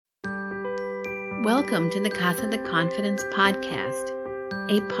Welcome to the Casa de Confidence podcast,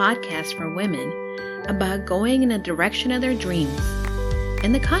 a podcast for women about going in a direction of their dreams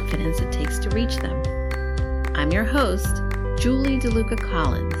and the confidence it takes to reach them. I'm your host, Julie DeLuca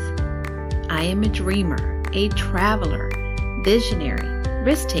Collins. I am a dreamer, a traveler, visionary,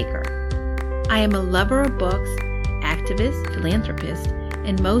 risk taker. I am a lover of books, activist, philanthropist,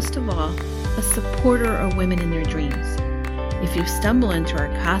 and most of all, a supporter of women in their dreams. If you've stumbled into our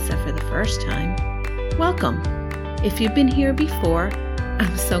casa for the first time, welcome. If you've been here before,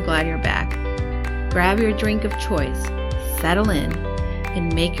 I'm so glad you're back. Grab your drink of choice, settle in,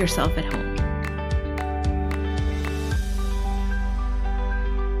 and make yourself at home.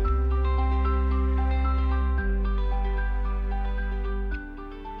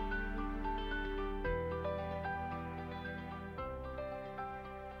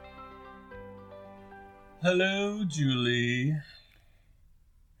 Hello, Julie.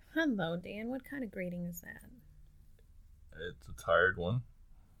 Hello, Dan. What kind of greeting is that? It's a tired one.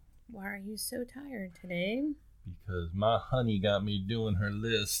 Why are you so tired today? Because my honey got me doing her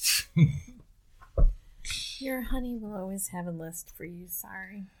list. Your honey will always have a list for you,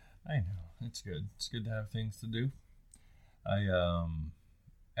 sorry. I know. It's good. It's good to have things to do.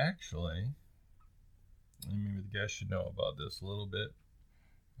 Actually, maybe the guys should know about this a little bit.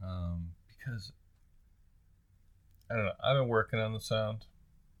 Because, I don't know, I've been working on the sound.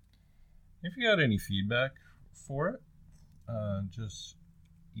 If you got any feedback for it, just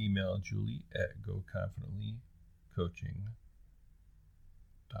email Julie at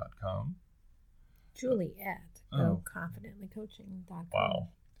goconfidentlycoaching.com. Julie at goconfidentlycoaching.com. Wow.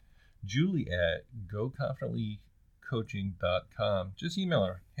 Julie at goconfidentlycoaching.com. Just email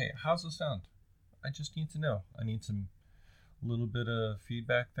her. Hey, how's the sound? I just need to know. I need some little bit of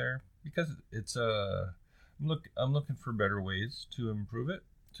feedback there because it's I'm looking for better ways to improve it,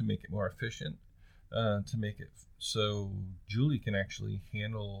 to make it more efficient, to make it so Julie can actually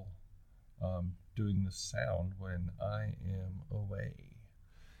handle doing the sound when I am away.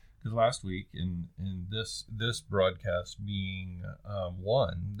 Because last week, in this broadcast being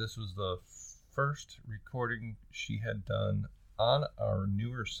this was the first recording she had done on our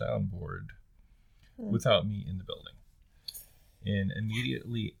newer soundboard without me in the building. And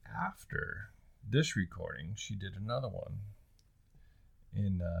immediately after this recording, she did another one,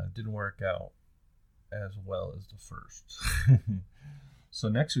 and didn't work out as well as the first. So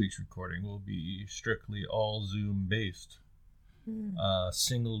next week's recording will be strictly all Zoom based.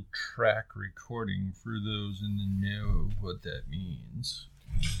 Single track recording for those in the know what that means.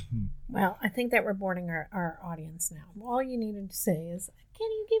 Well, I think that we're boring our audience now. All you needed to say is,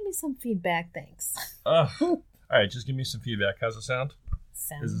 can you give me some feedback? Thanks. All right, just give me some feedback. How's it sound?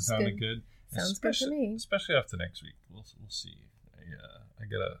 Sounds Is it sounding good? Sounds good to me. Especially after next week. We'll see.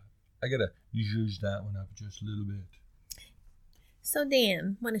 I gotta judge that one up just a little bit. So,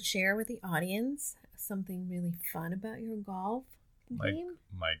 Dan, want to share with the audience something really fun about your golf game?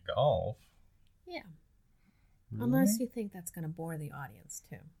 My golf? Yeah. Really? Unless you think that's going to bore the audience,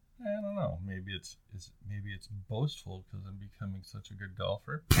 too. I don't know. Maybe it's boastful because I'm becoming such a good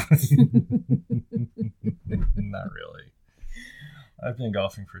golfer. Not really. I've been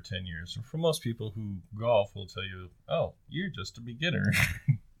golfing for 10 years. And for most people who golf will tell you, oh, you're just a beginner.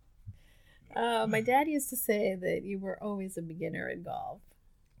 My dad used to say that you were always a beginner at golf.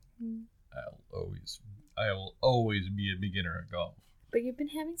 I will always be a beginner at golf. But you've been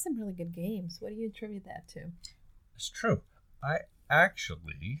having some really good games. What do you attribute that to? It's true. I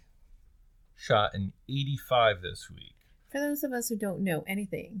actually shot an 85 this week. For those of us who don't know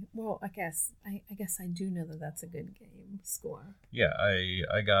anything, well, I guess I do know that that's a good game score. Yeah,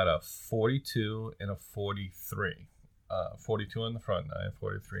 I got a 42 and a 43. 42 in the front nine,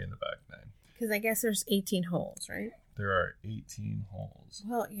 43 in the back nine. Because I guess there's 18 holes, right? There are 18 holes.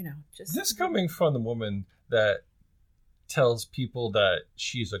 Well, just... This coming from the woman that tells people that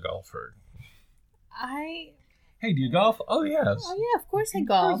she's a golfer. Hey, do you golf? Oh, yes. Oh, yeah, of course I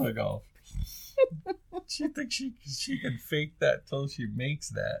golf. Of course I golf. She thinks she can fake that till she makes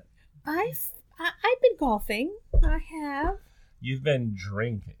that. I've been golfing. I have. You've been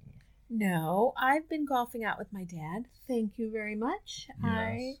drinking. No, I've been golfing out with my dad. Thank you very much. Yes.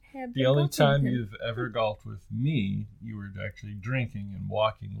 I have. The only time you've ever golfed with me, you were actually drinking and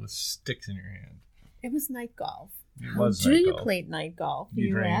walking with sticks in your hand. It was night golf. It How was do night you golf. play night golf? Do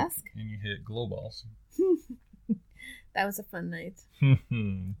you drank ask? And you hit glow balls. That was a fun night.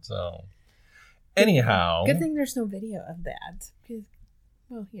 So, anyhow. Good thing there's no video of that. Because,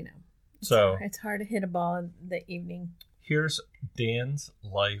 well, it's hard to hit a ball in the evening. Here's Dan's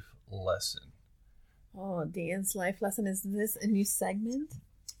life lesson. Oh, Dan's life lesson. Is this a new segment?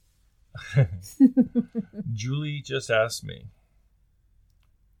 Julie just asked me,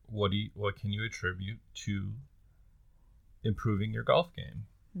 what can you attribute to improving your golf game?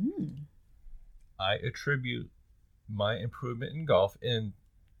 I attribute my improvement in golf, and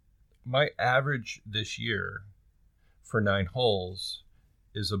my average this year for 9 holes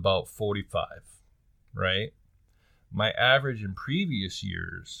is about 45, right? My average in previous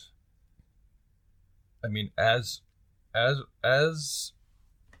years, I mean, as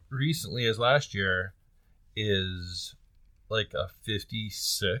recently as last year, is like a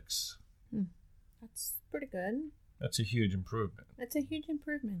 56. That's pretty good. That's a huge improvement. That's a huge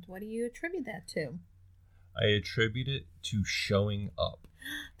improvement. What do you attribute that to? I attribute it to showing up.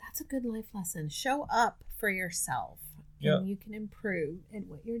 That's a good life lesson. Show up for yourself. Yeah. And you can improve in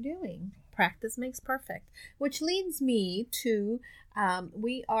what you're doing. Practice makes perfect. Which leads me to,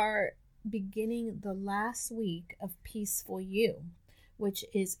 we are beginning the last week of Peaceful You, which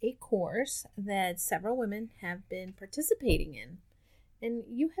is a course that several women have been participating in. And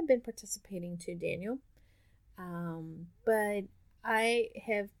you have been participating too, Daniel. But I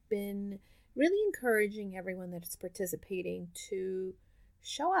have been really encouraging everyone that is participating to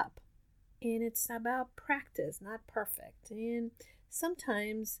show up. And it's about practice, not perfect. And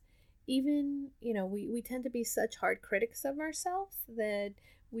sometimes even, we tend to be such hard critics of ourselves that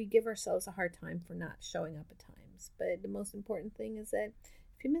we give ourselves a hard time for not showing up at times. But the most important thing is that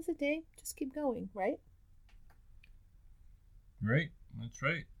if you miss a day, just keep going, right? Right. That's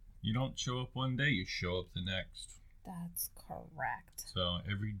right. You don't show up one day, you show up the next. That's correct. So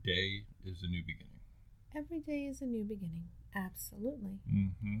every day is a new beginning. Every day is a new beginning. Absolutely.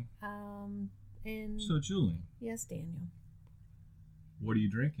 Mm-hmm. And so, Julie. Yes, Daniel. What are you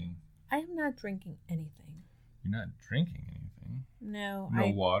drinking? I am not drinking anything. You're not drinking anything? No. No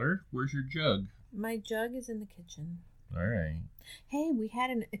water? Where's your jug? My jug is in the kitchen. All right. Hey, we had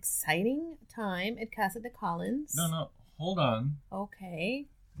an exciting time at Casa de Collins. No. Hold on. Okay.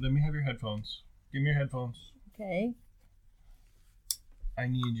 Let me have your headphones. Give me your headphones. Okay. I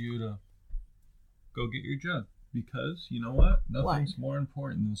need you to go get your jug. Because, you know what? Nothing's more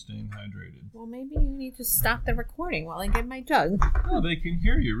important than staying hydrated. Well, maybe you need to stop the recording while I get my jug. Oh, they can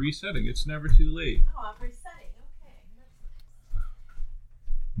hear you resetting. It's never too late. Oh, I'm resetting. Okay.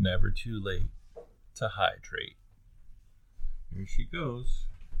 Never too late to hydrate. Here she goes.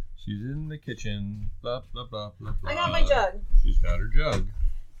 She's in the kitchen. Blah, blah, blah, blah, blah. I got my jug. She's got her jug.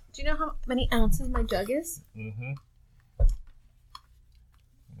 Do you know how many ounces my jug is? Mm-hmm.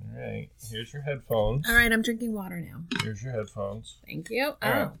 All right. Here's your headphones. All right, I'm drinking water now. Here's your headphones. Thank you.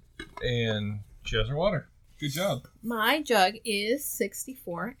 All right. And she has her water. Good job. My jug is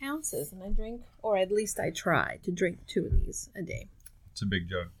 64 ounces, and I drink, or at least I try to drink 2 of these a day. It's a big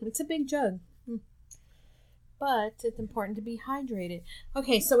jug. It's a big jug. But it's important to be hydrated.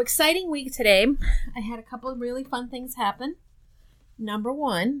 Okay, so exciting week today. I had a couple of really fun things happen. Number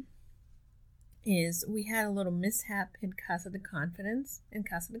 1 is we had a little mishap in Casa de Confidence in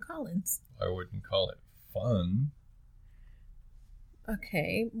Casa de Collins. I wouldn't call it fun.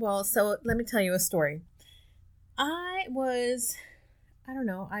 Okay, well, so let me tell you a story. I was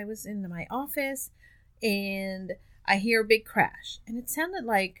in my office and I hear a big crash. And it sounded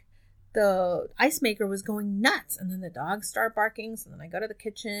like the ice maker was going nuts. And then the dogs start barking. So then I go to the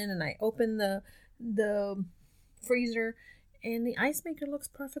kitchen and I open the freezer. And the ice maker looks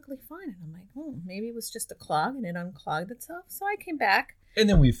perfectly fine. And I'm like, maybe it was just a clog and it unclogged itself. So I came back. And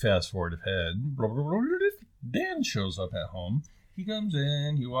then we fast forward ahead. Dan shows up at home. He comes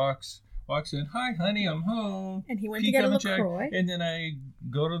in. He walks in. Hi, honey, I'm home. And he went to get a LaCroix. And then I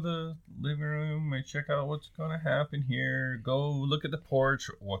go to the living room. I check out what's going to happen here. Go look at the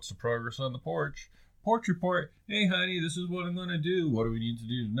porch. What's the progress on the porch? Porch report. Hey, honey, this is what I'm going to do. What do we need to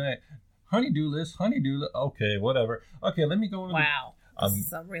do tonight? Honey-do list. Okay, whatever. Okay, let me go into Wow. This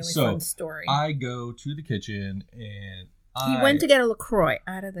is a really fun story. I go to the kitchen and he went to get a LaCroix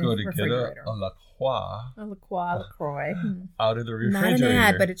out of the refrigerator. Go to get a LaCroix. Out of the refrigerator. Not an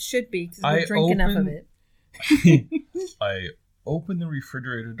ad, but it should be because we drink enough of it. I open the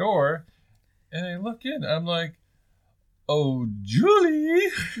refrigerator door and I look in. I'm like, oh, Julie.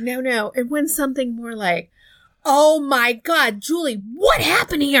 No. It went something more like, oh my God, Julie, what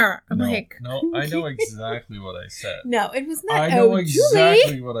happened here? I'm like, no, I know exactly what I said. No, it was not. I know exactly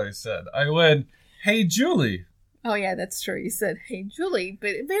Julie. what I said. I went, hey, Julie. Oh, yeah, that's true. You said, hey, Julie,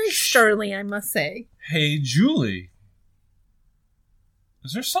 but very sternly, I must say. Hey, Julie.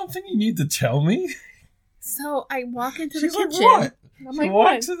 Is there something you need to tell me? So I walk into the She's kitchen. Like, what? I'm she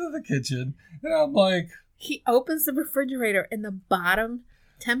walks into the kitchen, and I'm like... He opens the refrigerator, and the bottom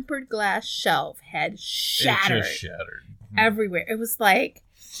tempered glass shelf had shattered. It just shattered. Everywhere. It was like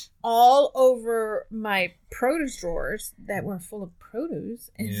all over my produce drawers that were full of produce,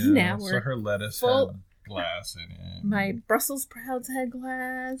 and now we're so her lettuce had glass in it. My Brussels sprouts had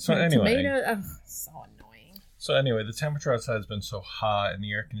glass. So my anyway, tomato, so annoying. So anyway, the temperature outside has been so hot, and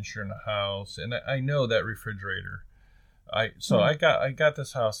the air conditioner in the house, and I know that refrigerator. I got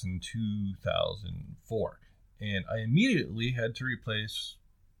this house in 2004, and I immediately had to replace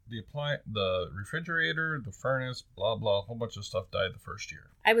the refrigerator, the furnace, blah blah, a whole bunch of stuff died the first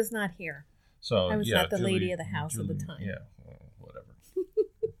year. I was not here. So I was not the lady of the house at the time. Yeah, well, whatever.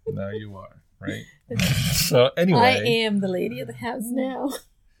 Now you are, right? So anyway, I am the lady of the house now.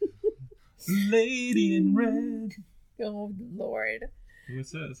 Lady in red. Oh Lord.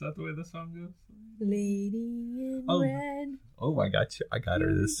 What's that? Is that the way the song goes? Lady in red. Oh, I got you. I got her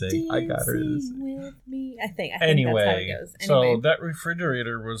to sing. With me. I think anyway, that's how it goes. So that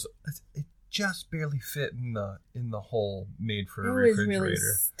refrigerator it just barely fit in the hole made for a refrigerator. It was really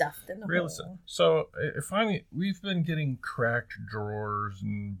stuffed in the hole. So finally, we've been getting cracked drawers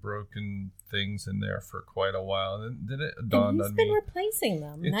and broken things in there for quite a while. And then it dawned on me. He's been replacing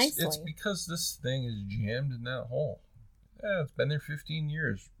them nicely. It's because this thing is jammed in that hole. Yeah, it's been there 15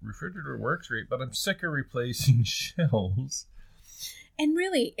 years. Refrigerator works great, but I'm sick of replacing shelves. And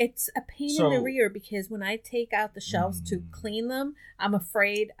really, it's a pain in the rear because when I take out the shelves to clean them, I'm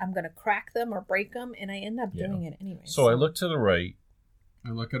afraid I'm going to crack them or break them, and I end up doing it anyway. So I look to the right.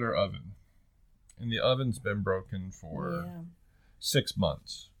 I look at our oven, and the oven's been broken for 6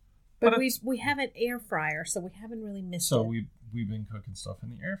 months. But we have an air fryer, so we haven't really missed it. So we've been cooking stuff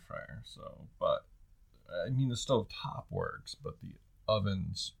in the air fryer. But I mean, the stove top works, but the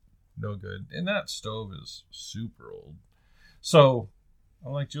oven's no good. And that stove is super old. So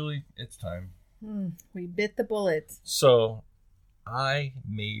I'm like, Julie, it's time. We bit the bullet. So I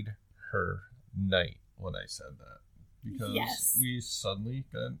made her night when I said that. Because we suddenly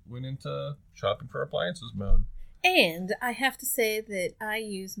went into shopping for appliances mode. And I have to say that I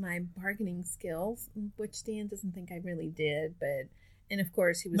use my bargaining skills, which Dan doesn't think I really did, but... And of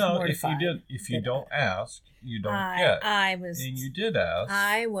course, he was mortified. If you don't ask, you don't get. And you did ask.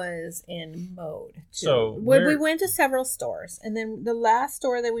 I was in mode. So we went to several stores, and then the last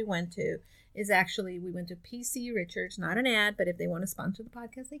store that we went to is actually we went to PC Richards. Not an ad, but if they want to sponsor the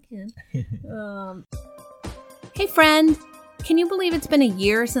podcast, they can. Hey, friend. Can you believe it's been a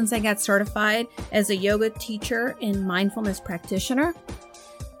year since I got certified as a yoga teacher and mindfulness practitioner?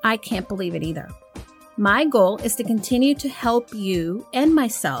 I can't believe it either. My goal is to continue to help you and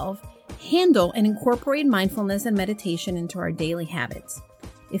myself handle and incorporate mindfulness and meditation into our daily habits.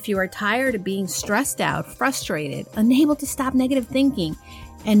 If you are tired of being stressed out, frustrated, unable to stop negative thinking,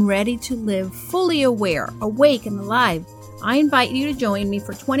 and ready to live fully aware, awake, and alive, I invite you to join me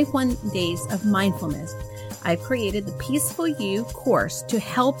for 21 days of mindfulness. I've created the Peaceful You course to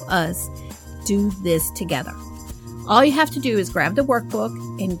help us do this together. All you have to do is grab the workbook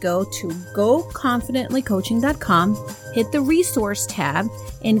and go to GoConfidentlyCoaching.com, hit the resource tab,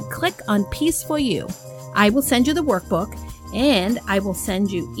 and click on Peaceful You. I will send you the workbook, and I will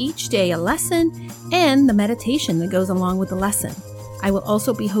send you each day a lesson and the meditation that goes along with the lesson. I will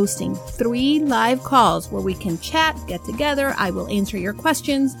also be hosting 3 live calls where we can chat, get together, I will answer your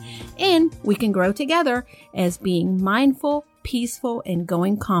questions, and we can grow together as being mindful, peaceful, and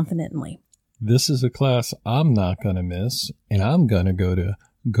going confidently. This is a class I'm not going to miss, and I'm going to go to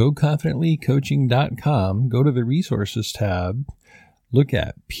GoConfidentlyCoaching.com, go to the resources tab, look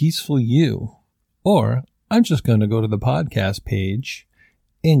at Peaceful You, or I'm just going to go to the podcast page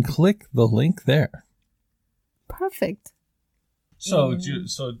and click the link there. Perfect. So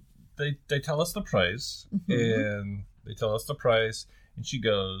they tell us the price, and she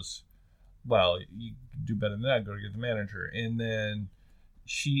goes, well, you do better than that, go to get the manager. And then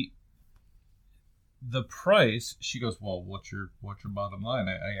the price, she goes, well, what's your bottom line?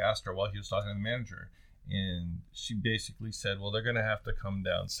 I asked her while he was talking to the manager, and she basically said, well, they're going to have to come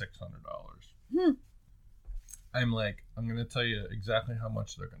down $600. I'm like, I'm going to tell you exactly how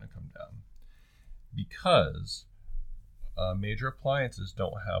much they're going to come down. Because major appliances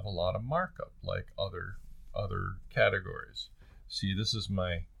don't have a lot of markup like other categories. See, this is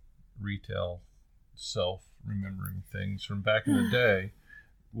my retail self-remembering things from back in the day.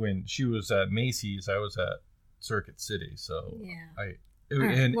 When she was at Macy's, I was at Circuit City. So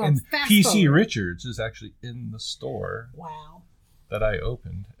and PC Richards is actually in the store. Wow. That I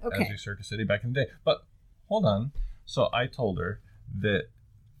opened as a Circuit City back in the day. But hold on. So I told her that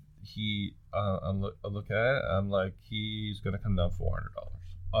I look at it. I'm like, he's gonna come down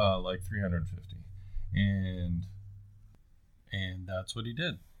 $400, like $350, and that's what he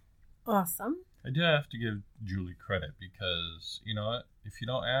did. Awesome. I do have to give Julie credit because, you know what? If you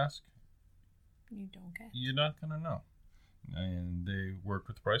don't ask, you don't get. You're not going to know. And they worked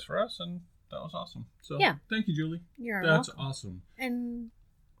with the price for us, and that was awesome. So, thank you, Julie. You're That's welcome. Awesome. And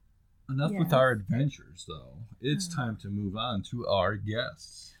enough with our adventures, though. It's time to move on to our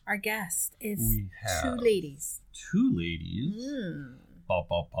guests. Our guest is we have two ladies. Two ladies. Ba,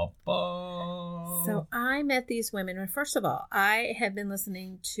 ba, ba, ba. So I met these women. Well, first of all, I have been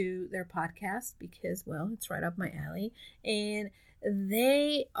listening to their podcast because, well, it's right up my alley. And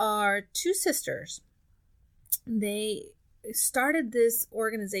they are two sisters. They started this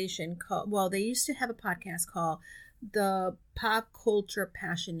organization called, well, they used to have a podcast called The Pop Culture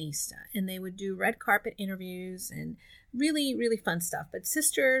Passionista. And they would do red carpet interviews and really, really fun stuff. But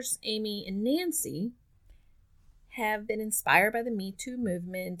sisters Amy and Nancy have been inspired by the Me Too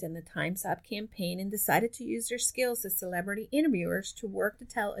movement and the Time's Up campaign and decided to use their skills as celebrity interviewers to work to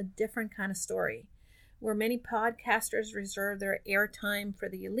tell a different kind of story. Where many podcasters reserve their airtime for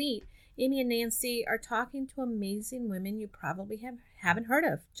the elite, Amy and Nancy are talking to amazing women you probably haven't heard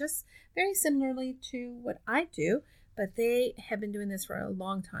of, just very similarly to what I do, but they have been doing this for a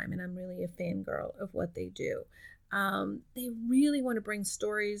long time, and I'm really a fangirl of what they do. They really want to bring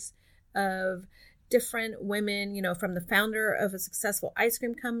stories of different women, you know, from the founder of a successful ice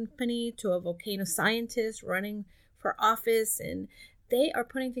cream company to a volcano scientist running for office. And they are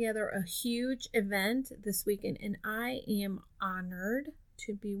putting together a huge event this weekend, and I am honored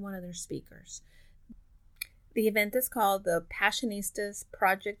to be one of their speakers. The event is called the Passionistas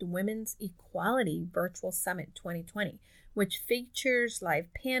Project Women's Equality Virtual Summit 2020, which features live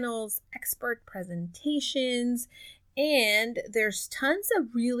panels, expert presentations, and there's tons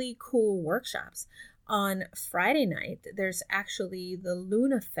of really cool workshops. On Friday night, there's actually the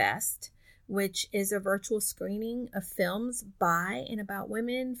Luna Fest, which is a virtual screening of films by and about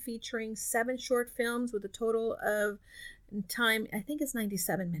women, featuring 7 short films with a total of time, I think it's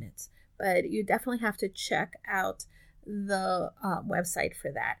 97 minutes. But you definitely have to check out the website for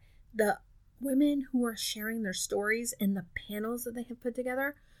that. The women who are sharing their stories and the panels that they have put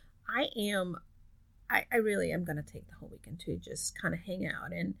together, I really am going to take the whole weekend to just kind of hang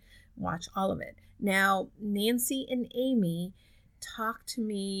out and watch all of it. Now, Nancy and Amy talked to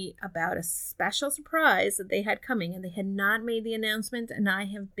me about a special surprise that they had coming, and they had not made the announcement, and I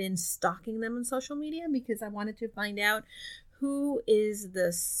have been stalking them on social media because I wanted to find out who is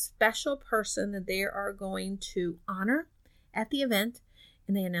the special person that they are going to honor at the event,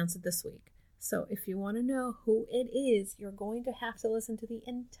 and they announced it this week. So if you want to know who it is, you're going to have to listen to the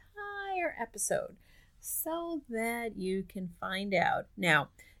entire episode so that you can find out. Now,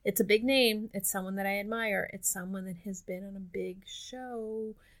 it's a big name. It's someone that I admire. It's someone that has been on a big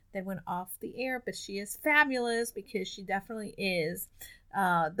show that went off the air, but she is fabulous because she definitely is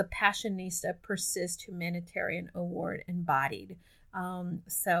the Passionista Persist Humanitarian Award embodied.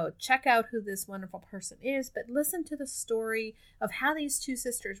 So check out who this wonderful person is, but listen to the story of how these two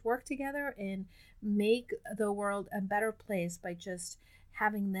sisters work together and make the world a better place by just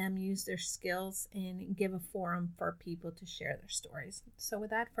having them use their skills and give a forum for people to share their stories. So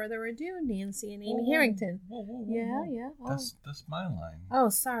without further ado, Nancy and Amy Harrington. Whoa. Yeah. Oh. That's my line. Oh,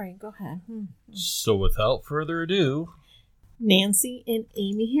 sorry. Go ahead. So without further ado, Nancy and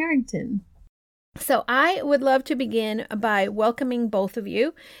Amy Harrington. So I would love to begin by welcoming both of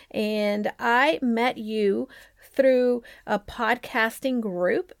you. And I met you through a podcasting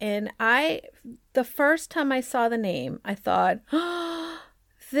group. And the first time I saw the name, I thought, oh,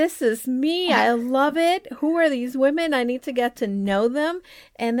 this is me. I love it. Who are these women? I need to get to know them.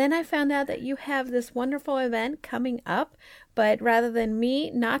 And then I found out that you have this wonderful event coming up. But rather than me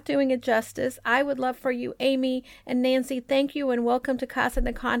not doing it justice, I would love for you, Amy and Nancy, thank you and welcome to Casa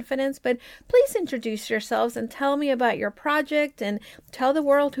de Confidence. But please introduce yourselves and tell me about your project and tell the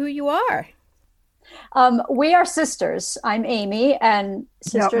world who you are. We are sisters. I'm Amy and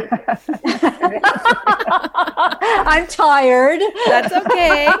sister. No. I'm tired. That's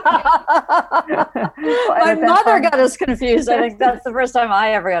okay. My mother got us confused. I think that's the first time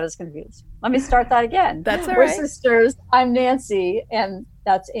I ever got us confused. Let me start that again. That's all We're right. sisters. I'm Nancy and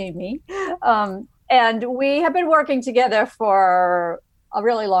that's Amy. And we have been working together for a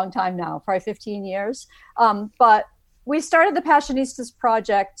really long time now, probably 15 years. But we started the Passionistas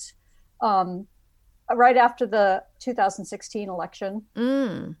Project right after the 2016 election.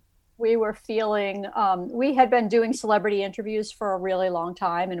 We were feeling, we had been doing celebrity interviews for a really long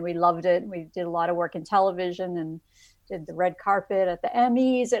time and we loved it. We did a lot of work in television and did the red carpet at the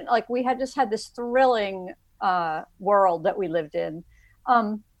Emmys. And we had just had this thrilling world that we lived in.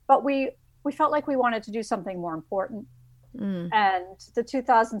 But we felt like we wanted to do something more important. And the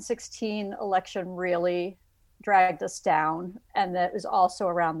 2016 election really dragged us down. And that was also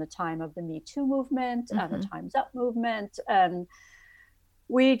around the time of the Me Too movement and the Time's Up movement. And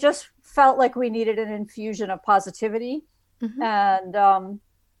we just felt like we needed an infusion of positivity. And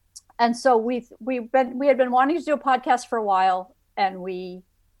so we had been wanting to do a podcast for a while, and we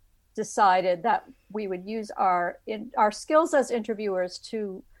decided that we would use our skills as interviewers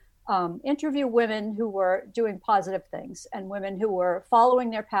to interview women who were doing positive things and women who were following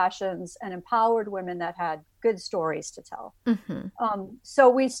their passions and empowered women that had good stories to tell. So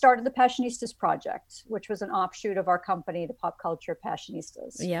we started the Passionistas Project, which was an offshoot of our company, the Pop Culture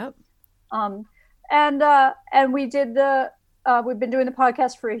Passionistas. Yep. And we did we've been doing the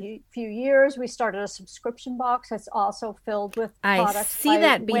podcast for a few years. We started a subscription box that's also filled with products. I see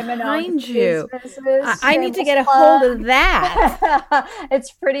that behind you. Businesses. I need to get a hold of that.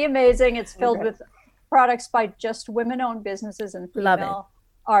 It's pretty amazing. It's filled with products by just women-owned businesses and female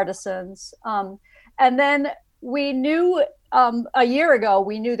artisans. And then we knew a year ago,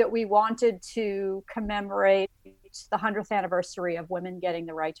 we knew that we wanted to commemorate the 100th anniversary of women getting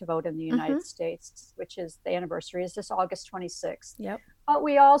the right to vote in the United States, which is the anniversary is this August 26th. Yep. But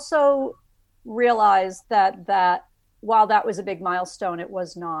we also realized that while that was a big milestone, it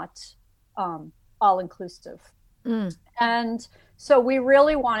was not all inclusive. And so we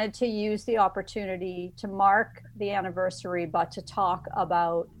really wanted to use the opportunity to mark the anniversary, but to talk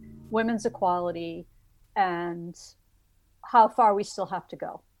about women's equality and how far we still have to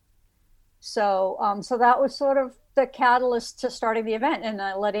go. So that was sort of the catalyst to starting the event, and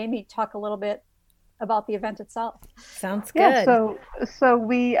I let Amy talk a little bit about the event itself. Sounds good. Yeah, so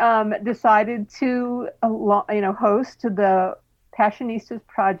we decided to host the Passionistas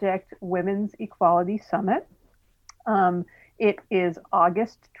Project Women's Equality Summit. It is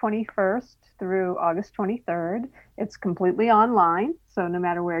August 21st through August 23rd. It's completely online, so no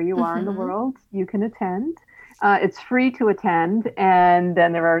matter where you are in the world, you can attend. It's free to attend, and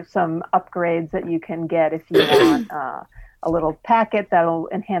then there are some upgrades that you can get if you want a little packet that'll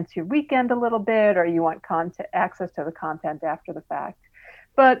enhance your weekend a little bit, or you want access to the content after the fact.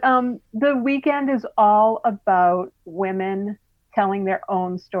 But the weekend is all about women telling their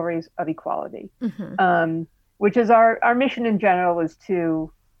own stories of equality, which is our mission in general, is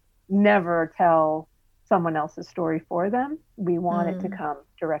to never tell someone else's story for them. We want it to come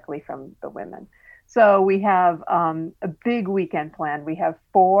directly from the women. So we have a big weekend planned. We have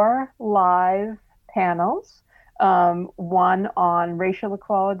 4 live panels, one on racial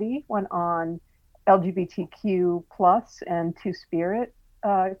equality, one on LGBTQ plus and Two-Spirit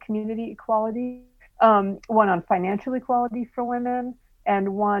community equality, one on financial equality for women,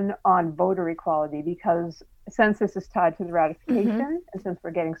 and one on voter equality, because since this is tied to the ratification, and since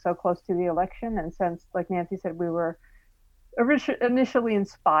we're getting so close to the election, and since, like Nancy said, we were initially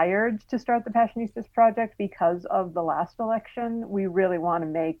inspired to start the Passionistas Project because of the last election, we really want to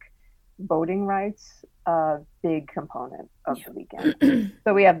make voting rights a big component of the weekend.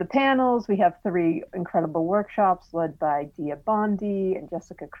 So we have the panels, we have 3 incredible workshops led by Dia Bondi and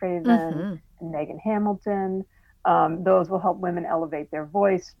Jessica Craven and Megan Hamilton. Those will help women elevate their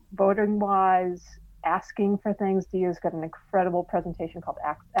voice voting wise, asking for things. Dia's got an incredible presentation called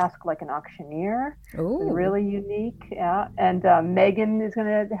Ask Like an Auctioneer. Ooh. It's really unique. Yeah. And Megan is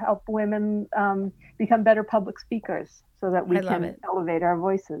going to help women become better public speakers so that we can elevate our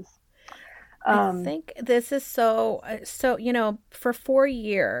voices. I think this is so, for 4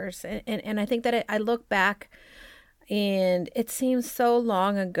 years, and I think that I look back and it seems so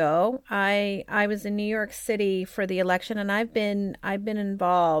long ago. I was in New York City for the election, and I've been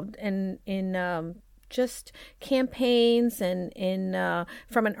involved in just campaigns and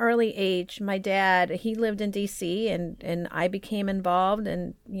from an early age. My dad, he lived in DC, and I became involved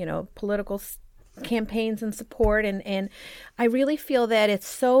in political campaigns and support, and I really feel that it's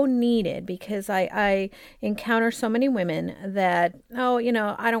so needed, because I encounter so many women that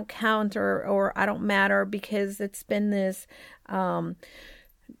I don't count or I don't matter, because it's been this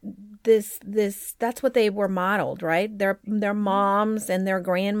that's what they were modeled, right? Their moms and their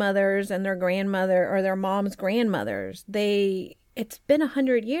grandmothers and their grandmother or their mom's grandmothers. It's been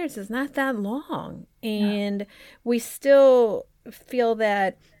 100 years. It's not that long, and we still feel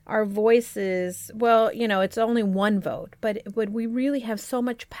that our voices, it's only one vote, but we really have so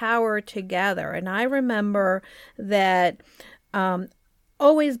much power together. And I remember that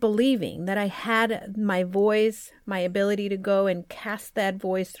always believing that I had my voice, my ability to go and cast that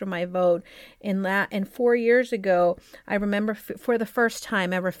voice through my vote. And 4 years ago, I remember for the first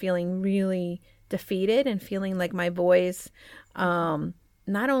time ever feeling really defeated and feeling like my voice not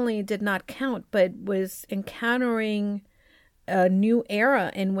only did not count, but was encountering a new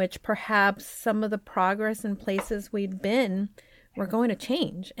era in which perhaps some of the progress in places we'd been were going to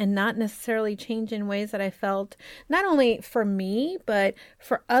change, and not necessarily change in ways that I felt not only for me, but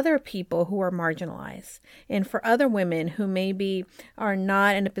for other people who are marginalized, and for other women who maybe are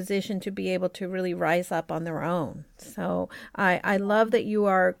not in a position to be able to really rise up on their own. So I love that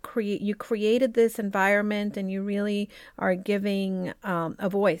you created this environment, and you really are giving a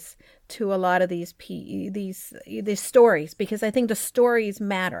voice to a lot of these stories, because I think the stories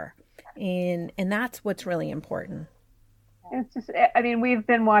matter, and that's what's really important. It's just, I mean, we've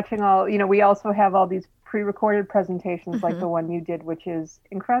been watching we also have all these pre-recorded presentations like the one you did, which is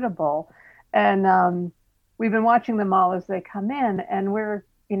incredible. And we've been watching them all as they come in, and we're,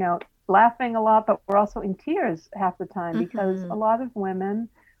 laughing a lot, but we're also in tears half the time because a lot of women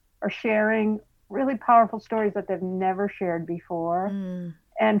are sharing really powerful stories that they've never shared before.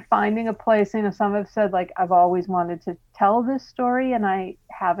 And finding a place, some have said, like, I've always wanted to tell this story and I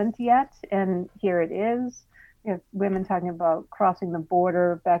haven't yet. And here it is. You have women talking about crossing the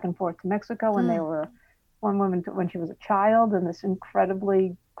border back and forth to Mexico when they were, one woman when she was a child, and this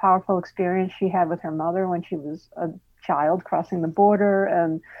incredibly powerful experience she had with her mother when she was a child crossing the border.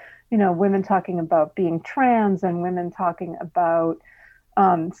 And, women talking about being trans, and women talking about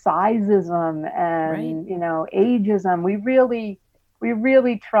sizeism and, ageism. We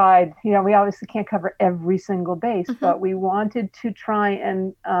really tried, we obviously can't cover every single base, but we wanted to try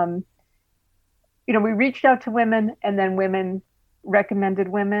and, we reached out to women, and then women recommended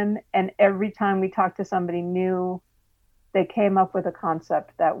women. And every time we talked to somebody new, they came up with a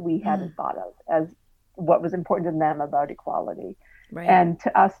concept that we hadn't thought of as what was important to them about equality. Right. And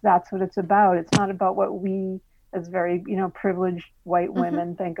to us, that's what it's about. It's not about what we as very, privileged white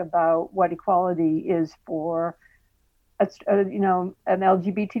women think about what equality is for, an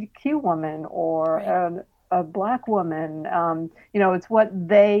LGBTQ woman or a Black woman. It's what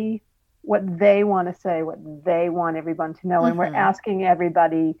they want to say, what they want everyone to know. And we're asking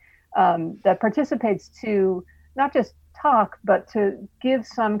everybody that participates to not just talk, but to give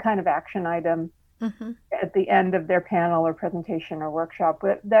some kind of action item at the end of their panel or presentation or workshop,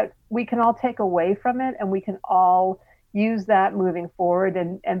 but that we can all take away from it, and we can all use that moving forward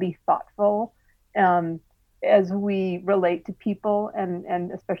and be thoughtful as we relate to people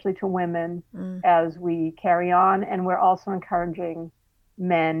and especially to women as we carry on. And we're also encouraging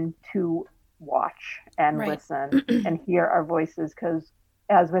men to watch and listen and hear our voices, because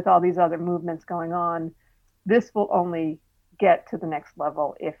as with all these other movements going on, this will only get to the next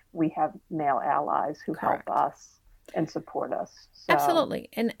level if we have male allies who help us and support us. So. Absolutely.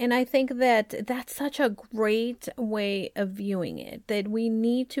 And I think that that's such a great way of viewing it, that we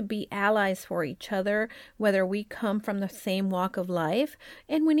need to be allies for each other, whether we come from the same walk of life,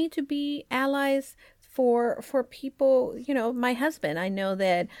 and we need to be allies for people, my husband. I know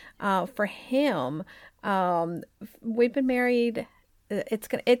that for him, we've been married,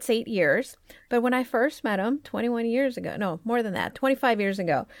 it's 8 years, but when I first met him 21 years ago, no, more than that, 25 years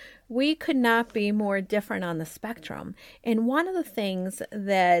ago, we could not be more different on the spectrum. And one of the things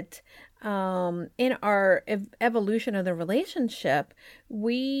that in our evolution of the relationship,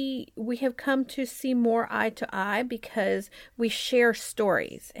 we have come to see more eye to eye because we share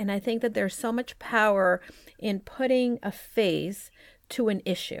stories. And I think that there's so much power in putting a face to an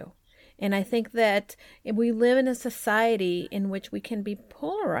issue. And I think that we live in a society in which we can be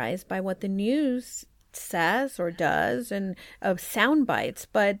polarized by what the news says or does and of sound bites.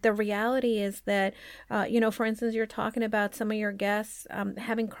 But the reality is that, for instance, you're talking about some of your guests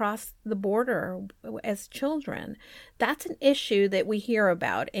having crossed the border as children. That's an issue that we hear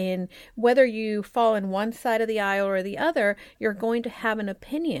about. And whether you fall on one side of the aisle or the other, you're going to have an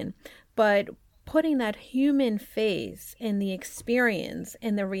opinion. But putting that human face in the experience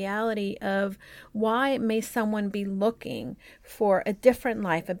and the reality of why may someone be looking for a different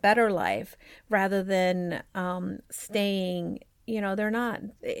life, a better life, rather than staying, they're not,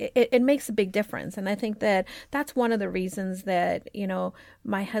 it makes a big difference. And I think that that's one of the reasons that,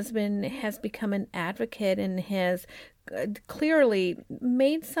 my husband has become an advocate and has clearly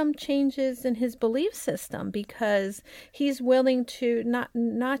made some changes in his belief system, because he's willing to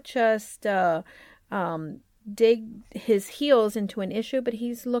not just dig his heels into an issue, but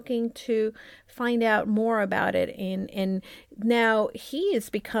he's looking to find out more about it. And now he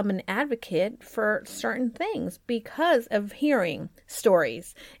has become an advocate for certain things because of hearing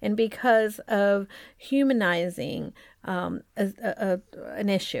stories and because of humanizing an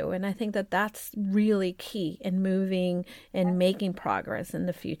issue. And I think that that's really key in moving and making progress in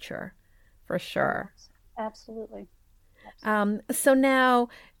the future, for sure. Absolutely. So now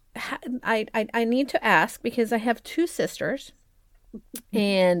I need to ask, because I have two sisters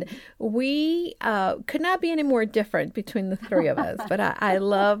And we could not be any more different between the three of us. But I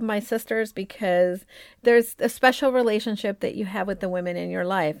love my sisters because there's a special relationship that you have with the women in your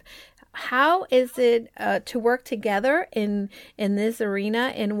life. How is it to work together in this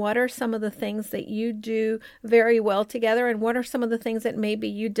arena, and what are some of the things that you do very well together, and what are some of the things that maybe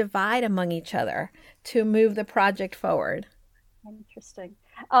you divide among each other to move the project forward? Interesting.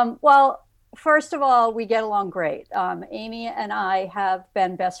 Well, first of all, we get along great. Amy and I have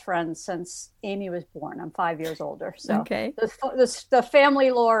been best friends since Amy was born. I'm 5 years older. So okay. The family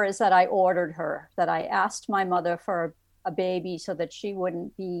lore is that I ordered her, that I asked my mother for a baby so that she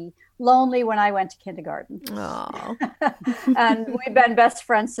wouldn't be lonely when I went to kindergarten. And we've been best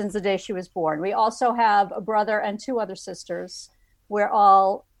friends since the day she was born. We also have a brother and two other sisters. We're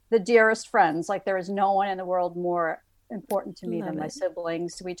all the dearest friends. Like, there is no one in the world more important to me than my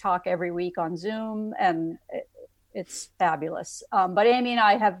siblings. We talk every week on Zoom, and it's fabulous. But Amy and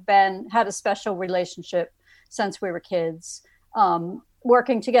I have had a special relationship since we were kids.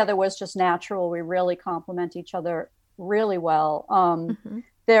 Working together was just natural. We really complement each other really well.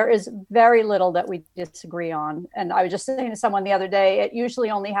 There is very little that we disagree on. And I was just saying to someone the other day, it usually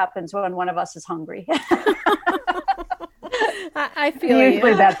only happens when one of us is hungry. I feel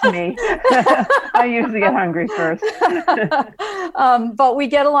usually that's me. I usually get hungry first. But we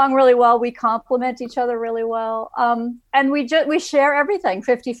get along really well. We complement each other really well. And we share everything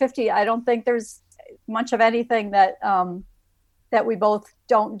 50-50. I don't think there's much of anything that we both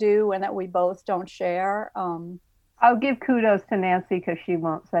don't do and that we both don't share. I'll give kudos to Nancy because she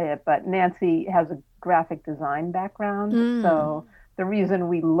won't say it, but Nancy has a graphic design background. So the reason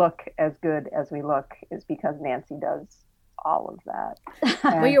we look as good as we look is because Nancy does all of that.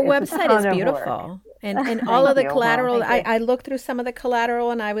 Well, your website is beautiful. And all of the collateral, I looked through some of the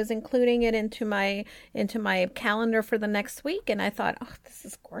collateral, and I was including it into my calendar for the next week. And I thought, oh, this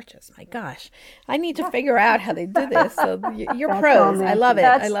is gorgeous. My gosh, I need to figure out how they do this. So you're pros. I love it.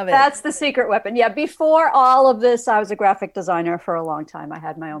 I love it. That's the secret weapon. Yeah. Before all of this, I was a graphic designer for a long time. I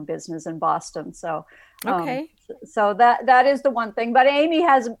had my own business in Boston. So, okay. So that is the one thing. But Amy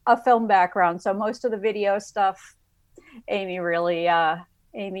has a film background. So most of the video stuff, Amy really,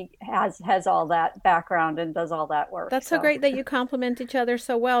 Amy has all that background and does all that work. That's so great that you complement each other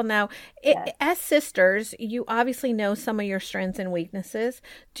so well. Now, as sisters, you obviously know some of your strengths and weaknesses.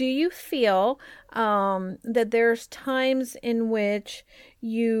 Do you feel that there's times in which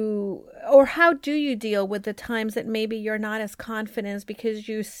or how do you deal with the times that maybe you're not as confident because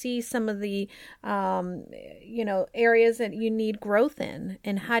you see some of the, areas that you need growth in?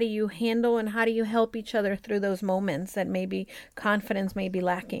 And how do you handle and how do you help each other through those moments that maybe confidence may be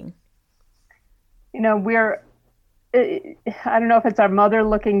lacking? I don't know if it's our mother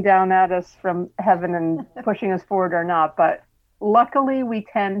looking down at us from heaven and pushing us forward or not, but luckily we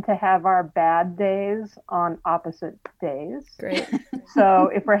tend to have our bad days on opposite days. Great.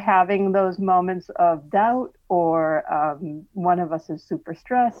 So if we're having those moments of doubt, or one of us is super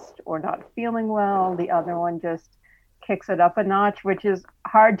stressed or not feeling well, the other one just kicks it up a notch, which is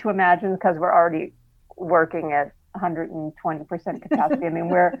hard to imagine because we're already working at 120% capacity. I mean,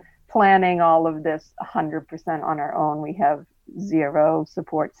 we're planning all of this 100% on our own. We have zero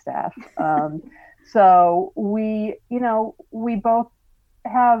support staff. So we both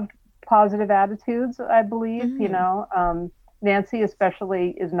have positive attitudes, I believe. Nancy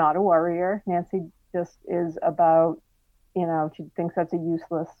especially is not a worrier. Nancy just is about, she thinks that's a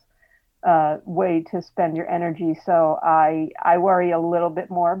useless way to spend your energy. So I worry a little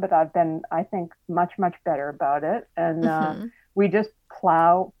bit more, but I've been, I think, much, much better about it. And we just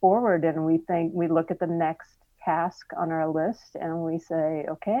plow forward, and we look at the next task on our list and we say,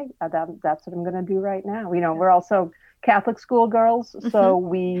 okay, that's what I'm going to do right now. We're also Catholic school girls. So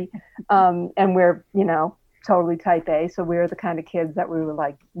we, and we're, totally type A. So we're the kind of kids that we were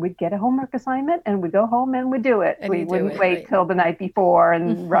like, we'd get a homework assignment and we'd go home and we'd do it. We wouldn't wait till the night before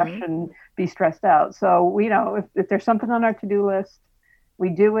and rush and be stressed out. So, if there's something on our to-do list, we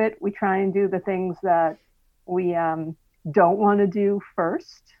do it. We try and do the things that we don't want to do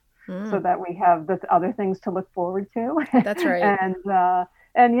first, so that we have the other things to look forward to. That's right.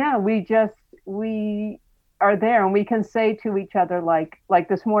 and yeah, we are there, and we can say to each other, like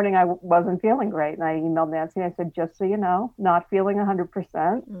this morning, I wasn't feeling great, and I emailed Nancy and I said, just so you know, not feeling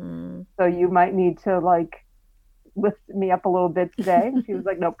 100%. So you might need to lift me up a little bit today. And she was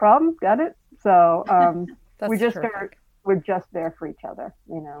like, no problem, got it. So we're just there for each other,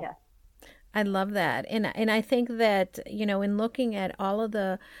 Yeah. I love that. And I think that, in looking at all of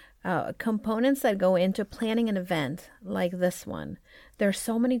the components that go into planning an event like this one. There's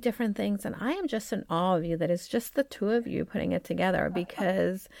so many different things, and I am just in awe of you that it's just the two of you putting it together,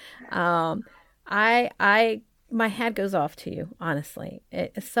 because my hat goes off to you, honestly.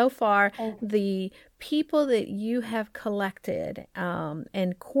 So far, the people that you have collected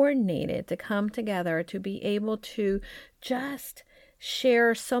and coordinated to come together to be able to just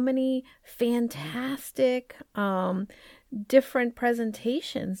share so many fantastic different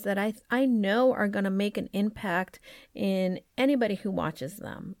presentations that I know are going to make an impact in anybody who watches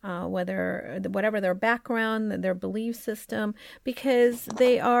them, whatever their background, their belief system, because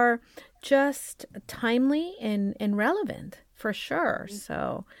they are just timely and relevant for sure.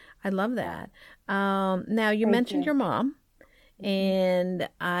 So I love that. Now you mentioned your mom. And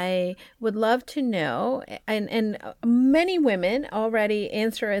I would love to know, and many women already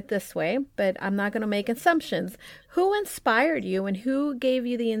answer it this way, but I'm not going to make assumptions. Who inspired you, and who gave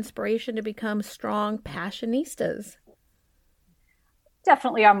you the inspiration to become strong Passionistas?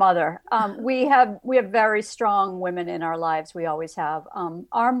 Definitely our mother. We have very strong women in our lives. We always have.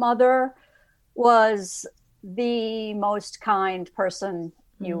 Our mother was the most kind person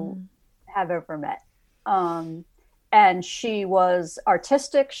you have ever met. And she was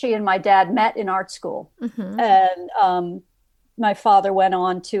artistic. She and my dad met in art school. And my father went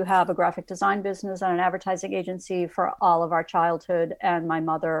on to have a graphic design business and an advertising agency for all of our childhood. And my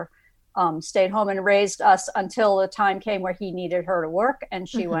mother stayed home and raised us until the time came where he needed her to work, and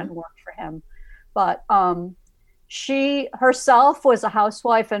she went and worked for him. But she herself was a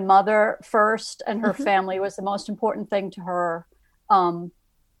housewife and mother first, and her family was the most important thing to her.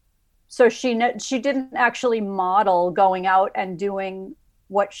 So she didn't actually model going out and doing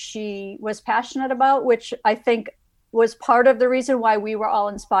what she was passionate about, which I think was part of the reason why we were all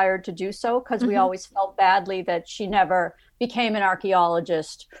inspired to do so, because we always felt badly that she never became an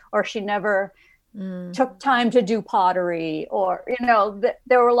archaeologist, or she never took time to do pottery, or,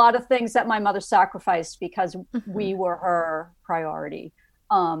 there were a lot of things that my mother sacrificed because we were her priority.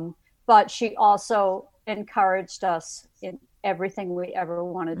 But she also encouraged us in everything we ever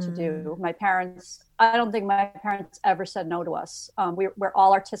wanted to do. I don't think my parents ever said no to us. We're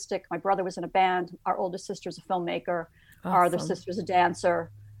all artistic. My brother was in a band. Our oldest sister's a filmmaker. Awesome. Our other sister's a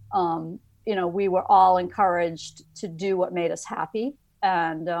dancer. We were all encouraged to do what made us happy.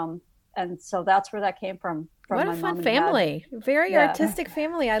 And so that's where that came from what my a fun mom family. Very artistic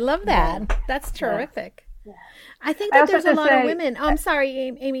family. I love that. That's terrific. Yeah. I think that there's a lot of women. I'm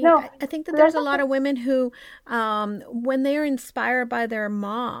sorry, Amy. No, I think that there's a lot of women who, when they're inspired by their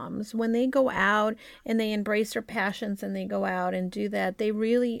moms, when they go out and they embrace their passions and they go out and do that, they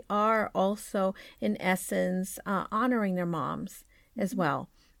really are also, in essence, honoring their moms as well.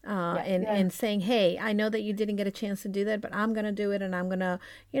 And saying, hey, I know that you didn't get a chance to do that, but I'm going to do it. And I'm going to,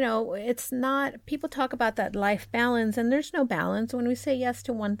 it's not, people talk about that life balance, and there's no balance. When we say yes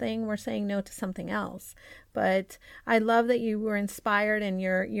to one thing, we're saying no to something else. But I love that you were inspired and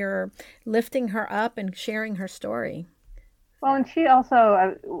you're lifting her up and sharing her story. Well, and she also,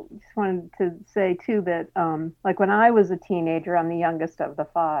 I just wanted to say too that, like when I was a teenager, I'm the youngest of the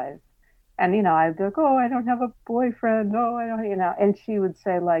five. And, I'd be like, oh, I don't have a boyfriend. Oh, I don't, and she would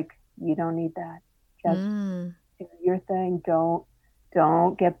say, like, you don't need that. Just do your thing.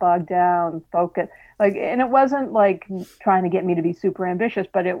 Don't get bogged down. Focus. Like, and it wasn't like trying to get me to be super ambitious,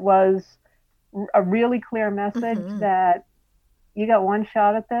 but it was a really clear message that you got one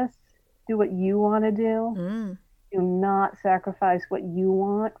shot at this. Do what you want to do. Do not sacrifice what you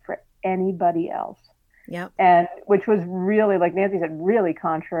want for anybody else. Yep. And which was really, like Nancy said, really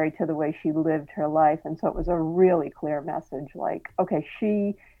contrary to the way she lived her life. And so it was a really clear message, like, okay,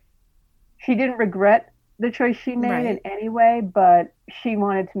 she didn't regret the choice she made in any way, but she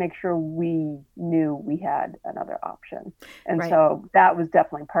wanted to make sure we knew we had another option. And so that was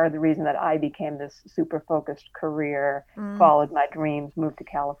definitely part of the reason that I became this super focused career, followed my dreams, moved to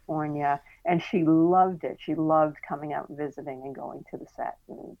California, and she loved it. She loved coming out and visiting and going to the set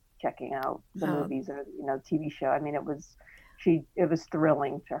and checking out the movies or TV show. I mean, it was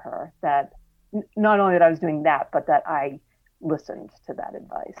thrilling to her that not only that I was doing that, but that I listened to that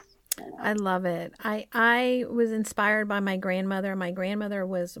advice. I love it. I was inspired by my grandmother. My grandmother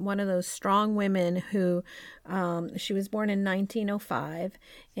was one of those strong women who, she was born in 1905.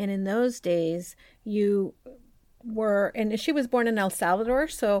 And in those days, and she was born in El Salvador,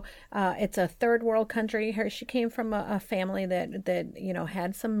 so it's a third world country. She came from a family that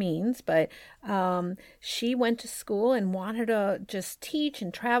had some means, but she went to school and wanted to just teach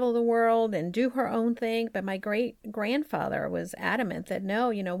and travel the world and do her own thing. But my great grandfather was adamant that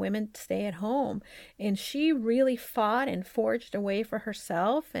no, women stay at home, and she really fought and forged a way for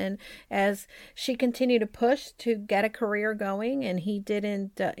herself. And as she continued to push to get a career going, and he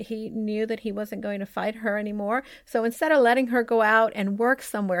knew that he wasn't going to fight her anymore. So instead of letting her go out and work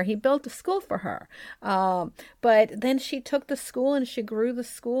somewhere, he built a school for her. But then she took the school and she grew the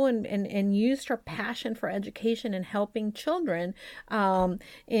school and used her passion for education and helping children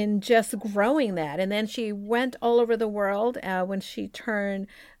in just growing that. And then she went all over the world. When she turned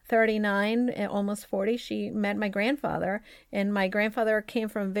 39, almost 40, she met my grandfather, and my grandfather came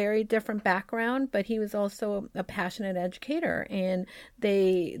from a very different background, but he was also a passionate educator, and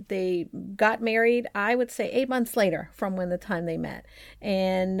they got married, I would say 8 months later from when the time they met.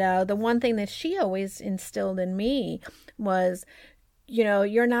 And the one thing that she always instilled in me was,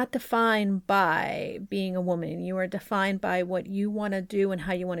 you're not defined by being a woman. You are defined by what you want to do and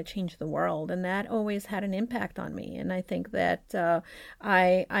how you want to change the world. And that always had an impact on me. And I think that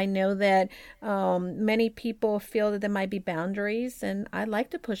I know that many people feel that there might be boundaries, and I like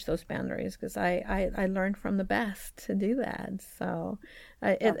to push those boundaries because I learned from the best to do that. So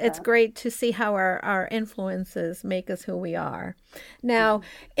it's great to see how our influences make us who we are. Now,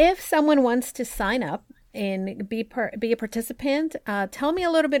 if someone wants to sign up and be a participant, tell me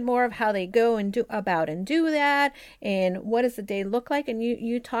a little bit more of how they go and do that, and what does the day look like. And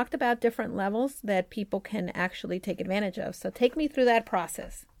you talked about different levels that people can actually take advantage of. So take me through that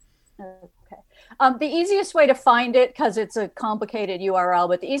process. Okay. The easiest way to find it, because it's a complicated URL,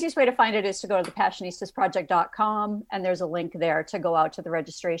 but the easiest way to find it is to go to thepassionistasproject.com, and there's a link there to go out to the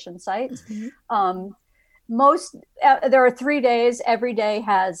registration site. Mm-hmm. There are 3 days. Every day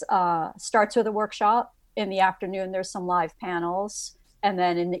has starts with a workshop. In the afternoon, there's some live panels. And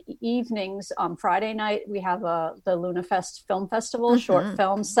then in the evenings, Friday night, we have the LunaFest Film Festival, mm-hmm. short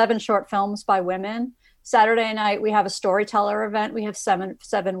films, 7 short films by women. Saturday night, we have a storyteller event. We have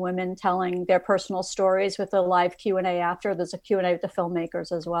seven women telling their personal stories with a live Q&A after. There's a Q&A with the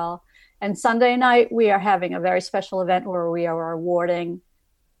filmmakers as well. And Sunday night, we are having a very special event where we are awarding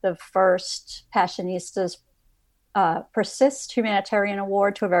the first Passionistas Persist Humanitarian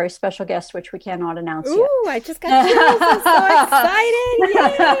Award to a very special guest, which we cannot announce yet. Ooh, I just got chills. I'm so excited.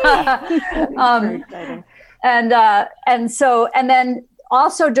 Yay! And then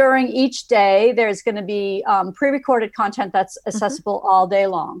also during each day, there's going to be pre-recorded content that's accessible mm-hmm. all day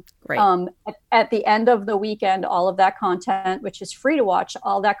long. Great. At the end of the weekend, all of that content, which is free to watch,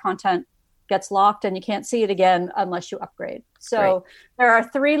 all that content gets locked and you can't see it again unless you upgrade. So there are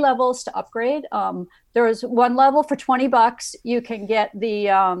 3 levels to upgrade. There is one level for $20. You can get the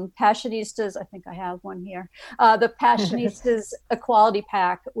Passionistas. I think I have one here. The Passionistas Equality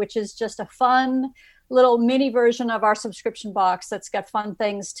Pack, which is just a fun little mini version of our subscription box that's got fun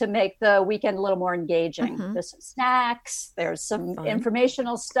things to make the weekend a little more engaging. Mm-hmm. There's some snacks. There's some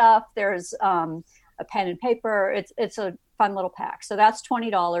informational stuff. There's a pen and paper. It's a fun little pack. So that's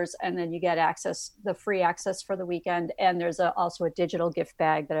 $20, and then you get the free access for the weekend. And there's also a digital gift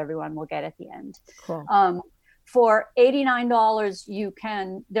bag that everyone will get at the end. Cool. For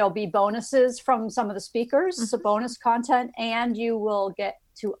 $89, there'll be bonuses from some of the speakers, mm-hmm. so bonus content, and you will get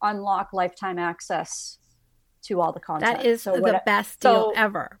to unlock lifetime access to all the content. That is the best deal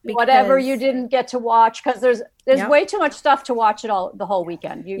ever. Whatever you didn't get to watch, because there's way too much stuff to watch the whole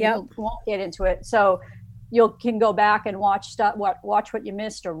weekend. You won't get into it. So you can go back and watch what you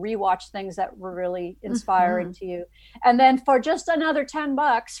missed, or rewatch things that were really inspiring mm-hmm. to you. And then for just another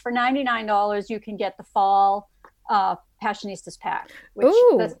 $10, for $99, you can get the fall Passionistas pack, which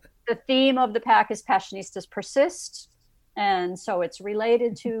the theme of the pack is Passionistas Persist. And so it's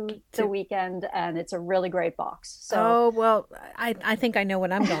related to the weekend, and it's a really great box. So, I think I know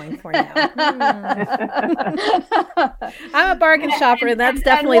what I'm going for now. I'm a bargain shopper, and that's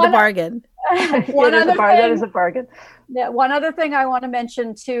definitely the bargain. That is a bargain. Yeah, one other thing I want to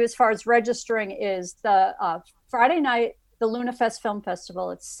mention too, as far as registering, is the Friday night, the LunaFest Film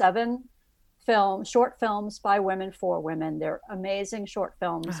Festival. It's 7 short films by women for women. They're amazing short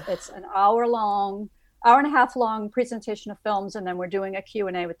films. It's an hour long. hour and a half long presentation of films, and then we're doing a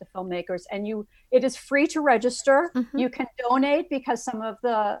Q&A with the filmmakers. And it is free to register. Mm-hmm. You can donate because some of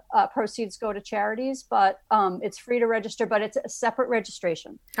the proceeds go to charities, but it's free to register, but it's a separate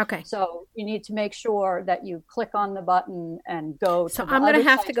registration. Okay. So you need to make sure that you click on the button and go to So the I'm going to other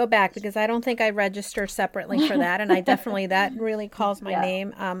have site. to go back because I don't think I register separately for that. And I definitely, that really calls my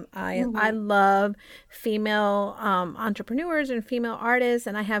name. I love female entrepreneurs and female artists,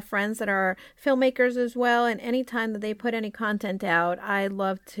 and I have friends that are filmmakers as well. And anytime that they put any content out, I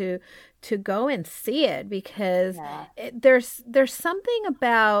love to go and see it because there's something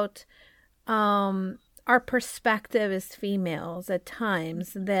about our perspective as females at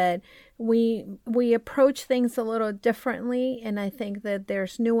times that we approach things a little differently, and I think that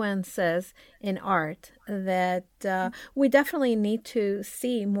there's nuances in art that we definitely need to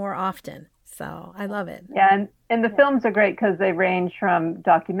see more often. So I love it. Yeah, and the films are great because they range from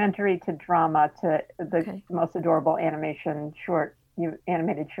documentary to drama to the most adorable animated short you've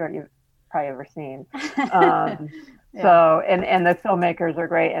probably ever seen. So and the filmmakers are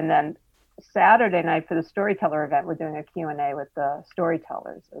great. And then Saturday night for the storyteller event, we're doing a Q&A with the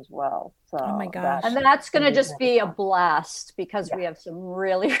storytellers as well. So oh my gosh. And that's going to just be a blast because we have some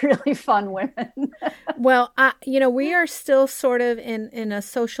really, really fun women. Well, we are still sort of in a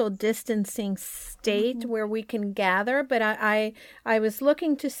social distancing state where we can gather, but I was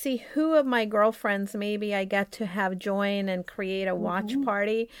looking to see who of my girlfriends maybe I get to have join and create a watch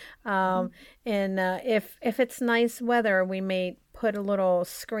party. And if it's nice weather, we may put a little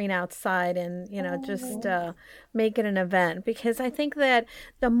screen outside and, just make it an event, because I think that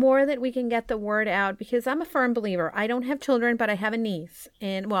the more that we can get the word out, because I'm a firm believer, I don't have children, but I have a niece,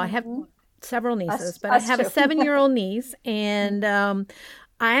 and I have several nieces, but I have a 7-year-old niece, and I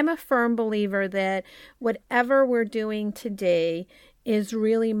am a firm believer that whatever we're doing today is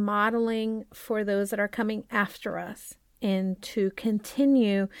really modeling for those that are coming after us, and to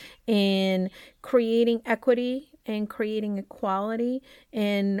continue in creating equity and creating equality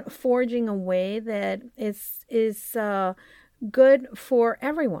and forging a way that is good for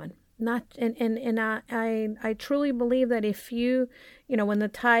everyone. I truly believe that if when the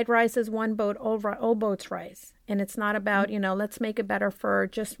tide rises one boat, all boats rise. And it's not about, let's make it better for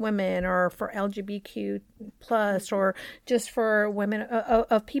just women or for LGBTQ plus or just for women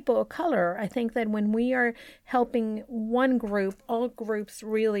of people of color. I think that when we are helping one group, all groups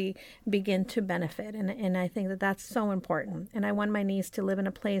really begin to benefit. And I think that that's so important. And I want my niece to live in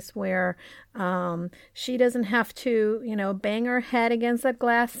a place where she doesn't have to, bang her head against that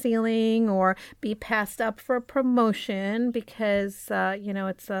glass ceiling or be passed up for a promotion because,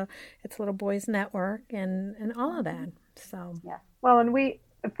 it's a little boys network and all of that. So well, and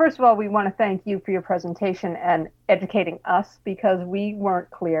first of all, we want to thank you for your presentation and educating us, because we weren't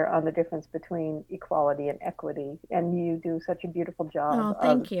clear on the difference between equality and equity, and you do such a beautiful job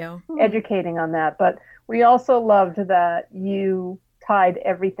thank you. Educating on that. But we also loved that you tied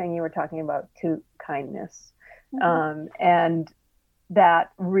everything you were talking about to kindness, and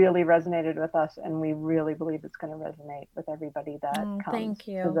that really resonated with us, and we really believe it's going to resonate with everybody that comes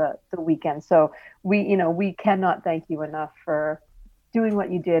to the weekend. So we cannot thank you enough for doing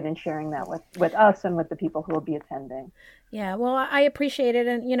what you did and sharing that with us and with the people who will be attending. Yeah, well, I appreciate it.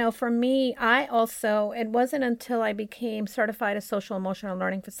 And, for me, it wasn't until I became certified as social emotional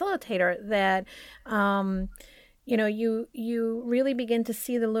learning facilitator that, you really begin to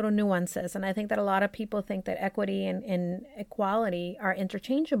see the little nuances. And I think that a lot of people think that equity and equality are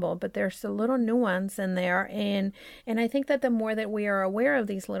interchangeable, but there's a little nuance in there. And I think that the more that we are aware of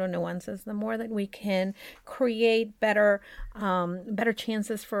these little nuances, the more that we can create better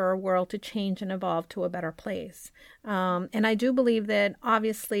chances for our world to change and evolve to a better place. And I do believe that,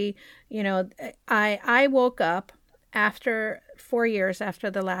 obviously, I woke up after 4 years after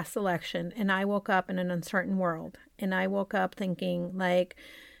the last election, and I woke up in an uncertain world, and I woke up thinking, like,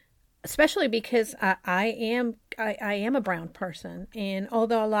 especially because I am a brown person, and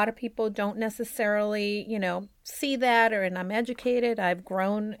although a lot of people don't necessarily see that, and I'm educated, I've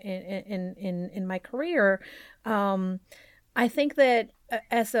grown in my career. I think that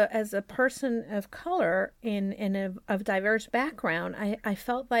as a person of color of diverse background, I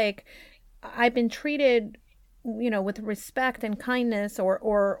felt like I've been treated with respect and kindness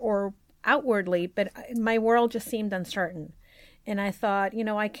or outwardly, but my world just seemed uncertain. And I thought,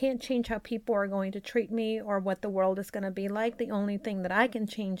 I can't change how people are going to treat me or what the world is going to be like. The only thing that I can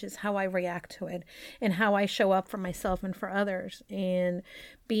change is how I react to it and how I show up for myself and for others. And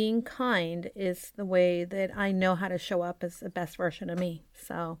being kind is the way that I know how to show up as the best version of me.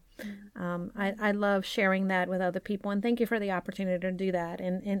 So I love sharing that with other people. And thank you for the opportunity to do that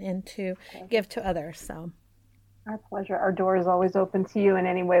and to give to others. So. Our pleasure. Our door is always open to you in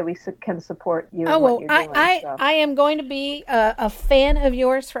any way we can support you. Oh, well, I am going to be a fan of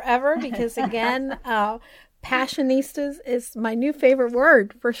yours forever because, again, Passionistas is my new favorite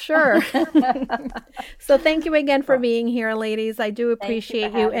word for sure. So thank you again for being here, ladies. I do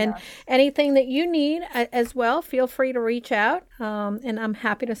appreciate you. And anything that you need as well, feel free to reach out. And I'm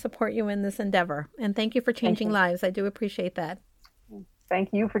happy to support you in this endeavor. And thank you for changing lives. I do appreciate that.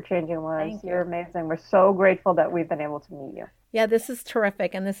 Thank you for changing lives. You're amazing. We're so grateful that we've been able to meet you. Yeah, this is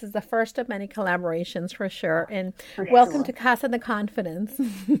terrific. And this is the first of many collaborations for sure. And welcome to Casa de Confidence.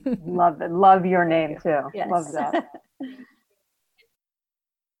 Love it. Love your name too. Yes. Love that.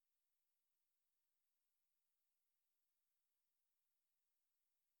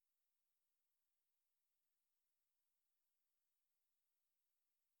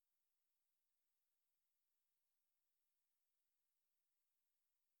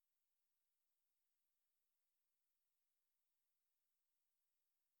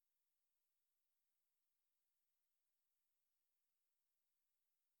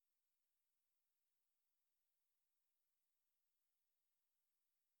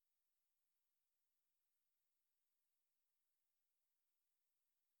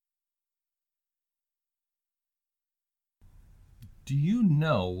 Do you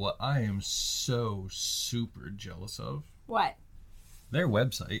know what I am so super jealous of? What? Their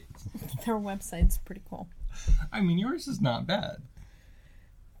website. Their website's pretty cool. I mean, yours is not bad.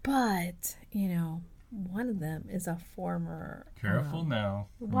 But, one of them is a former... Careful now.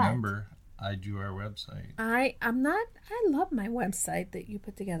 What? Remember, I do our website. I love my website that you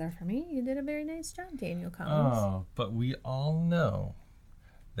put together for me. You did a very nice job, Daniel Collins. Oh, but we all know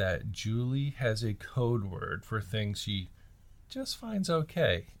that Julie has a code word for things she just finds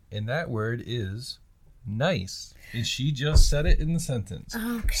okay. And that word is nice. And she just said it in the sentence.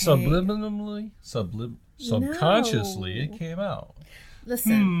 Okay. Subliminally, subconsciously, it came out.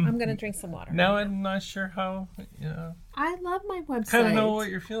 Listen, I'm going to drink some water. Now I'm not sure how, I love my website. Kind of know what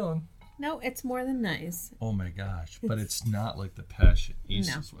you're feeling. No, it's more than nice. Oh my gosh. But it's not like the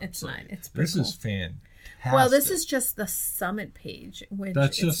Passionistas website. It's not. It's pretty This cool. is fantastic. Well, this is just the summit page, which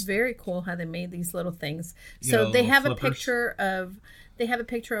That's it's very cool how they made these little things. So they have a picture of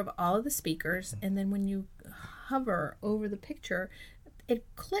all of the speakers, and then when you hover over the picture, it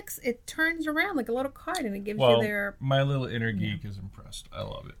turns around like a little card, and it gives you their... my little inner geek is impressed. I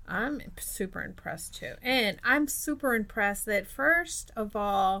love it. I'm super impressed too. And I'm super impressed that first of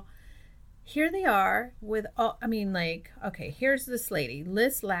all, here they are with all, here's this lady,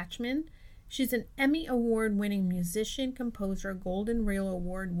 Liz Latchman. She's an Emmy Award-winning musician, composer, Golden Reel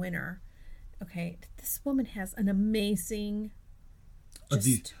Award winner. Okay, this woman has an amazing... Are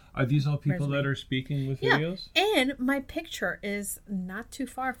these all people that are speaking with videos? And my picture is not too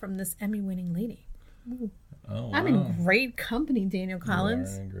far from this Emmy-winning lady. Ooh. Oh, wow. I'm in great company, Daniel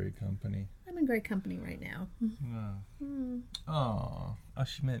Collins. You are in great company. I'm in great company right now. Oh,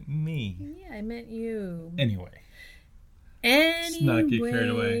 she meant me. Yeah, I meant you. Anyway. Let's not get carried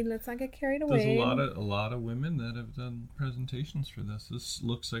away. Let's not get carried away. There's a lot of women that have done presentations for this. This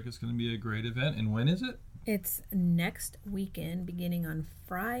looks like it's going to be a great event. And when is it? It's next weekend, beginning on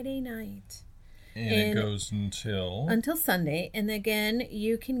Friday night. And it goes until Sunday. And again,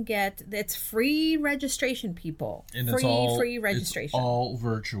 you can it's free registration, people. And free registration. It's all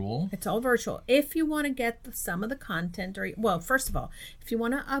virtual. It's all virtual. If you want to get some of the content, first of all, if you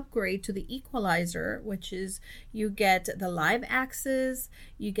want to upgrade to the Equalizer, which is you get the live access,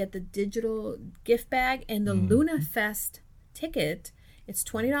 you get the digital gift bag, and the Luna Fest ticket. It's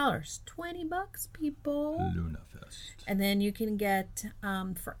 $20. $20, people. Luna Fest. And then you can get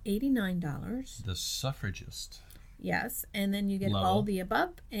for $89. The Suffragist. Yes, and then you get all the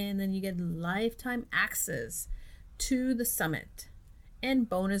above, and then you get lifetime access to the summit and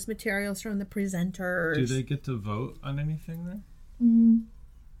bonus materials from the presenters. Do they get to vote on anything there?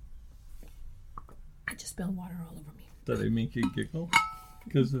 I just spilled water all over me. Do they make you giggle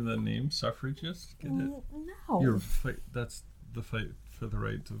because of the name Suffragist? Get it? No. That's the fight for the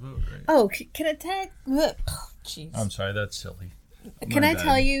right to vote, right? Oh, can I tell? Jeez. I'm sorry, that's silly. Can I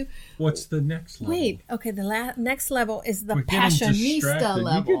tell you? What's the next level? Wait, okay, the next level is the We're Passionista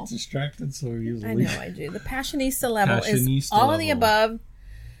level. You get distracted so easily. I know I do. The Passionista level is all of the above,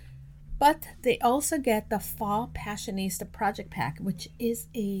 But they also get the Fall Passionista Project Pack, which is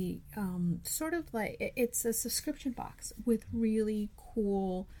a sort of like, it's a subscription box with really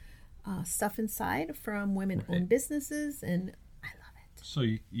cool stuff inside from women-owned businesses, and I love it. So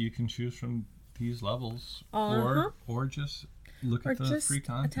you can choose from these levels, or just look at the free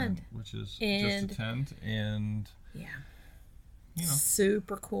content, which is just attend and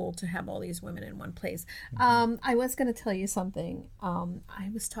super cool to have all these women in one place. I was going to tell you something. I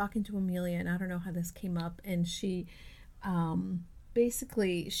was talking to Amelia, and I don't know how this came up, and she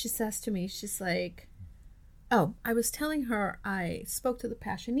basically, she says to me, she's like, oh, I was telling her I spoke to the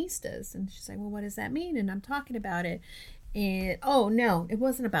Passionistas, and she's like, well, what does that mean? And I'm talking about it, and oh no, it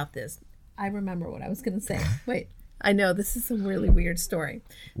wasn't about this. I remember what I was going to say. Wait, I know this is a really weird story.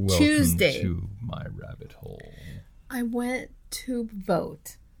 Welcome Tuesday to my rabbit hole. I went to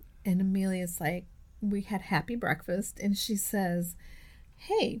vote, and Amelia's like, we had happy breakfast, and she says,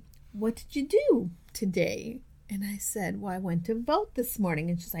 hey, what did you do today? And I said, well, I went to vote this morning.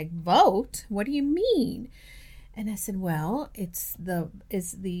 And she's like, vote? What do you mean? And I said, well, it's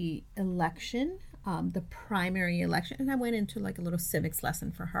the election, the primary election. And I went into like a little civics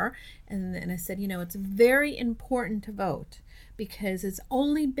lesson for her. And then I said, it's very important to vote because it's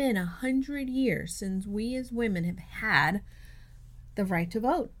only been 100 years since we as women have had the right to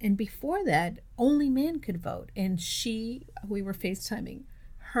vote. And before that, only men could vote. And we were FaceTiming.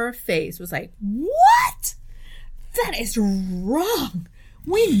 Her face was like, what? That is wrong.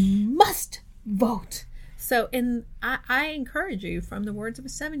 We must vote. So, I encourage you, from the words of a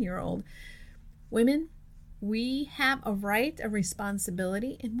 7-year-old, women, we have a right, a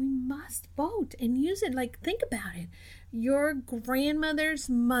responsibility, and we must vote and use it. Like, think about it. Your grandmother's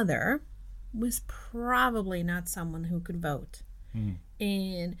mother was probably not someone who could vote.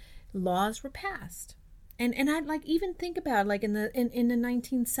 And laws were passed. And I'd like even think about like in the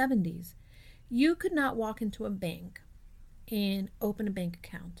 1970s, you could not walk into a bank and open a bank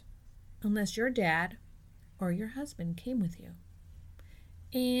account unless your dad or your husband came with you.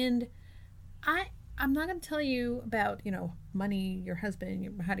 And I'm not going to tell you about, money, your husband,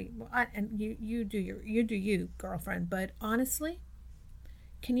 you do you, girlfriend. But honestly,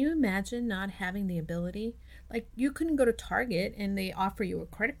 can you imagine not having the ability? Like, you couldn't go to Target and they offer you a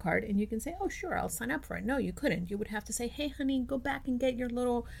credit card and you can say, oh, sure, I'll sign up for it. No, you couldn't. You would have to say, hey, honey, go back and get your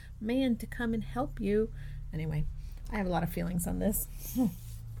little man to come and help you. Anyway, I have a lot of feelings on this.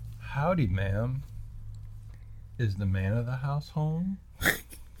 Howdy, ma'am. Is the man of the house home?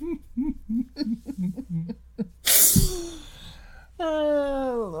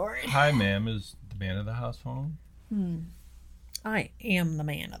 Oh, Lord. Hi, ma'am. Is the man of the house home? I am the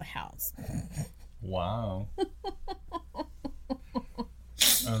man of the house. Wow. I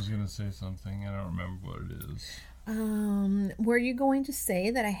was going to say something. I don't remember what it is. Were you going to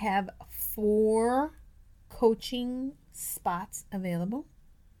say that I have 4 coaching spots available?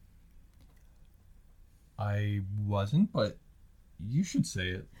 I wasn't, but you should say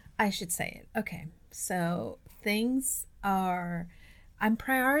it. I should say it. Okay. So I'm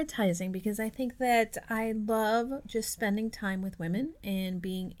prioritizing because I think that I love just spending time with women and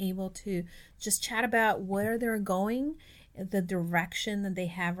being able to just chat about where they're going, the direction that they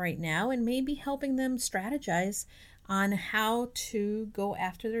have right now, and maybe helping them strategize on how to go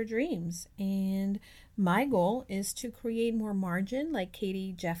after their dreams. And my goal is to create more margin, like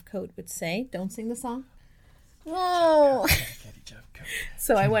Katie Jeffcoat would say. Don't sing the song. Oh.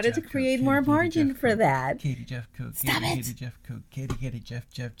 So I wanted to create more margin for that. Katie Jeffcoat. Stop it. Katie Jeffcoat. Katie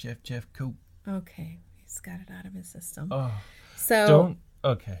Jeffcoat. Okay, he's got it out of his system. Oh. So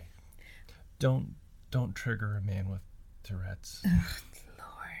Don't trigger a man with Tourette's.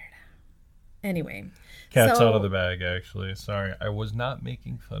 Lord. Anyway. Cat's out of the bag, actually. Sorry. I was not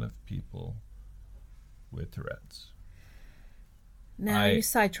making fun of people with Tourette's. Now you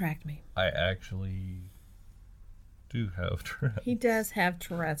sidetracked me. I actually do have Tourette's. He does have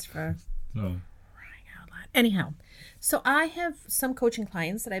Tourette's for crying out loud. Anyhow, so I have some coaching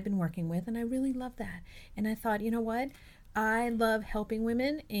clients that I've been working with, and I really love that. And I thought, you know what? I love helping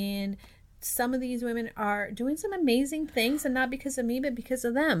women, and some of these women are doing some amazing things, and not because of me, but because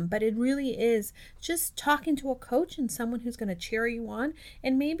of them. But it really is just talking to a coach and someone who's going to cheer you on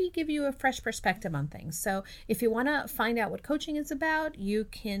and maybe give you a fresh perspective on things. So if you want to find out what coaching is about, you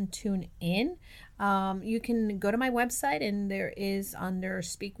can tune in. You can go to my website, and there is under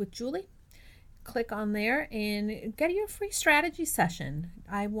Speak with Julie. Click on there and get your free strategy session.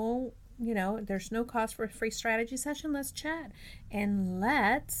 I won't, there's no cost for a free strategy session. Let's chat and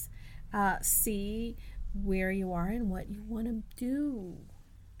let's see where you are and what you want to do.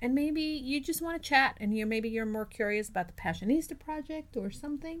 And maybe you just want to chat, and you're more curious about the Passionista project or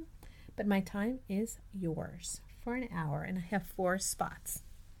something. but my time is yours for an hour, and I have 4 spots.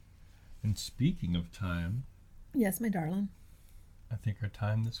 And speaking of time, Yes, my darling. I think our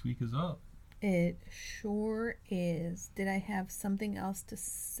time this week is up. It sure is. Did I have something else to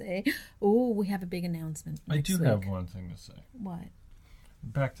say? Oh, we have a big announcement next I do week. have one thing to say. What?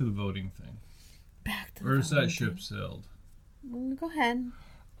 Back to the voting thing. Back to the Or is that voting ship thing. sailed? Go ahead.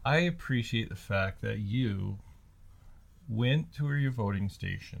 I appreciate the fact that you went to your voting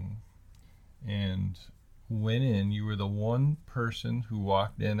station and went in. You were the one person who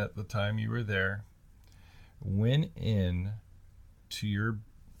walked in at the time you were there, went in to your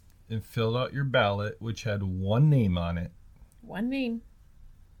and filled out your ballot, which had one name on it. One name.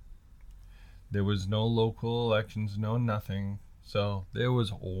 There was no local elections, no nothing. So there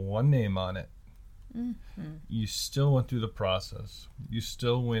was one name on it. Mm-hmm. You still went through the process. You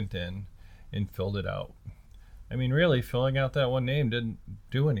still went in and filled it out. I mean, really, filling out that one name didn't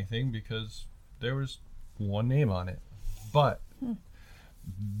do anything because there was one name on it. But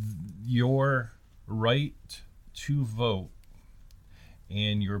your right to vote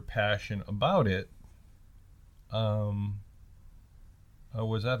and your passion about it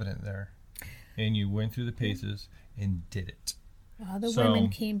was evident there. And you went through the paces and did it. Other women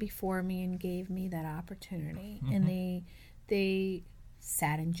came before me and gave me that opportunity. Mm-hmm. And they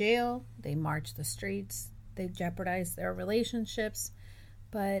sat in jail. They marched the streets. They jeopardized their relationships.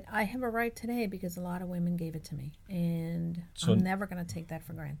 But I have a right today because a lot of women gave it to me. And I'm never going to take that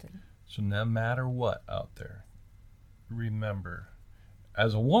for granted. So no matter what out there, remember,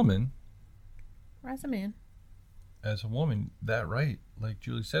 as a woman, Or as a man. that right, like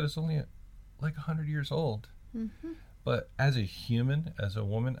Julie said, is only like 100 years old. Mm-hmm. But as a human, as a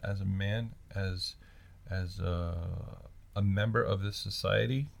woman, as a man, as a member of this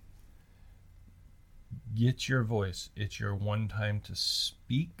society, get your voice. It's your one time to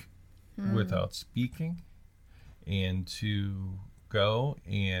speak without speaking, and to go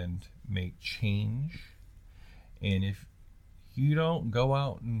and make change. And if you don't go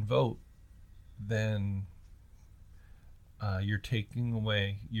out and vote, then you're taking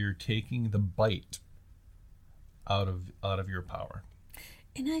the bite out of your power.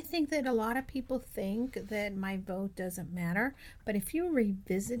 And I think that a lot of people think that my vote doesn't matter. But if you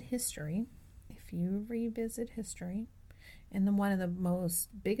revisit history, and then one of the most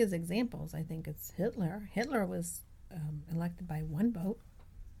biggest examples, I think it's Hitler. Hitler was elected by one vote.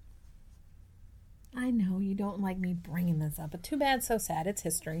 I know you don't like me bringing this up, but too bad, so sad. It's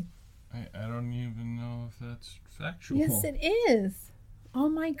history. I don't even know if that's factual. Yes, it is. Oh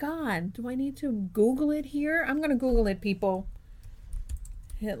my God. Do I need to Google it here? I'm going to Google it, people.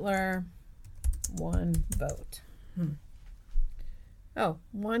 Hitler, one vote. Oh,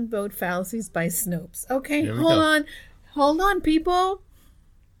 one vote fallacies by Snopes. Okay, hold on, people.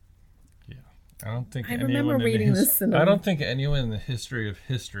 Yeah, I don't think I remember reading this. I don't think anyone in the history of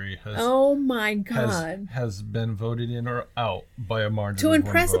history has. Oh my God! Has been voted in or out by a margin. To of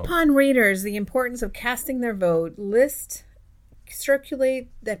impress one vote. upon readers the importance of casting their vote, circulate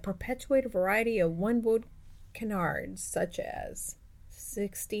that perpetuate a variety of one vote canards, such as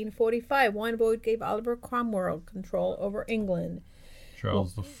 1645, one vote gave Oliver Cromwell control over England.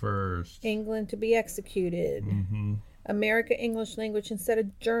 Charles the First. England to be executed. Mm-hmm. America English language instead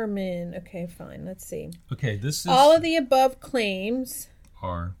of German. Okay, fine. Let's see. Okay, this is all of the above claims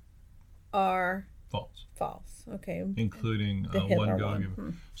are false. False. Okay. Including the Hitler one go.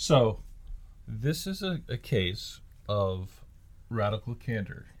 one. So this is a case of radical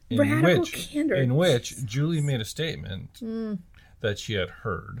candor. In which Julie made a statement that she had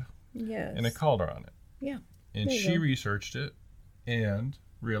heard. Yes. And I called her on it. Yeah. And she researched it and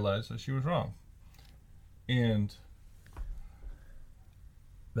realized that she was wrong. And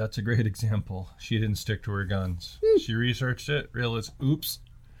that's a great example. She didn't stick to her guns. She researched it, realized, oops.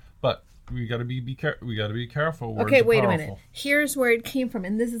 But we got to be careful. We got to be careful. Words okay, wait powerful. a minute. Here's where it came from,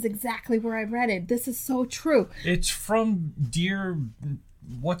 and this is exactly where I read it. This is so true. It's from Dear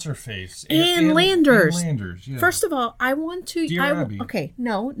what's her face? Ann Landers. Ann Landers, yeah. First of all, I want to... Dear Abby. Okay,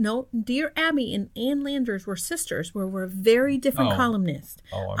 no. Dear Abby and Ann Landers were sisters, were very different columnists.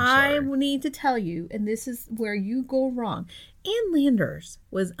 Oh, I'm sorry. I need to tell you, and this is where you go wrong. Ann Landers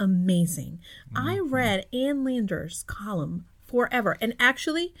was amazing. Mm-hmm. I read Ann Landers' column forever. And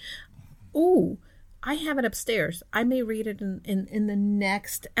actually, I have it upstairs. I may read it in the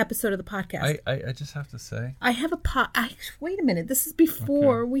next episode of the podcast. I just have to say. I have wait a minute. This is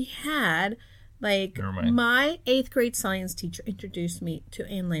before we had, my 8th grade science teacher introduced me to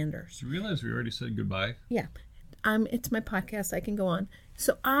Ann Landers. Do you realize we already said goodbye? Yeah. It's my podcast. I can go on.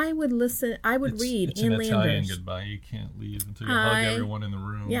 So I would listen. I would read Ann Landers. It's an Italian goodbye. You can't leave until you hug everyone in the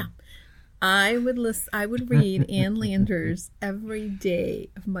room. Yeah. I would read Ann Landers every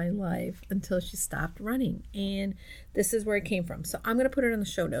day of my life until she stopped running. And this is where it came from. So I'm going to put it in the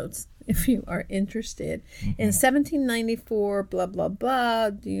show notes if you are interested. In 1794, blah, blah,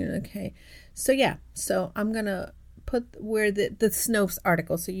 blah. Okay. So yeah. So I'm going to put where the Snopes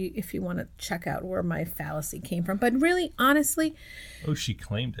article. So if you want to check out where my fallacy came from. But really, honestly. Oh, she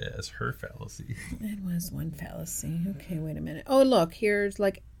claimed it as her fallacy. It was one fallacy. Okay, wait a minute. Oh, look, here's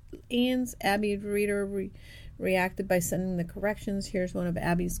like Ann's Abby reader reacted by sending the corrections. Here's one of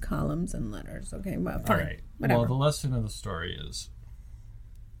Abby's columns and letters. Okay, well, fine. All right. Whatever. Well, the lesson of the story is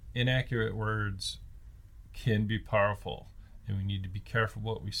inaccurate words can be powerful, and we need to be careful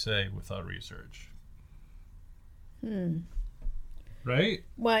what we say without research. Right?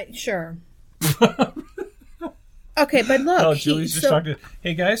 Why? Sure. Okay, but look. Oh, Julie's just talking.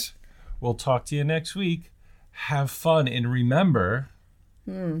 Hey, guys, we'll talk to you next week. Have fun, and remember...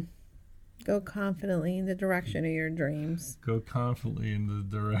 Go confidently in the direction of your dreams. Go confidently in the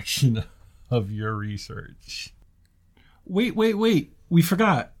direction of your research. Wait. We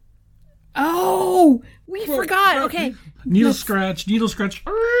forgot. Oh, we forgot. Okay. Needle scratch.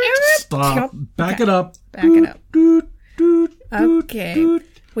 Stop. Back it up. Back it up. Okay.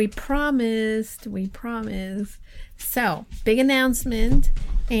 We promised. So, big announcement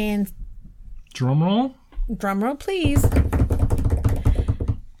and... Drum roll, please.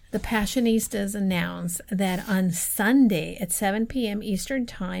 The Passionistas announced that on Sunday at 7 p.m. Eastern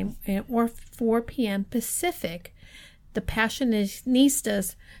Time or 4 p.m. Pacific, the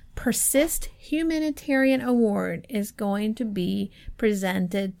Passionistas Persist Humanitarian Award is going to be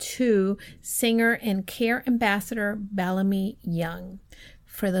presented to singer and care ambassador Bellamy Young.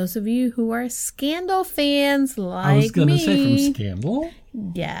 For those of you who are Scandal fans like me. I was going to say from Scandal?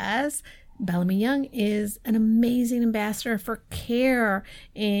 Yes. Bellamy Young is an amazing ambassador for care,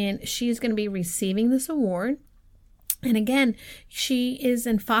 and she's going to be receiving this award. And again, she is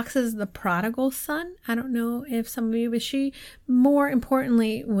in Fox's The Prodigal Son. I don't know if some of you, but she, more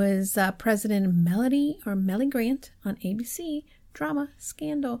importantly, was President of Melody Grant on ABC drama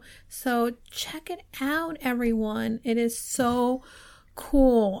Scandal. So check it out, everyone. It is so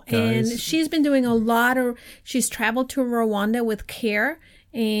cool. Guys. And she's been doing she's traveled to Rwanda with CARE.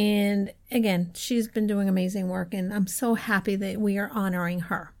 And again, she's been doing amazing work, and I'm so happy that we are honoring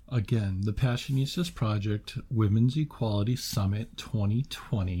her. Again, the Passionistas Project Women's Equality Summit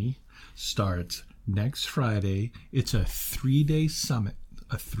 2020 starts next Friday. It's a 3-day summit,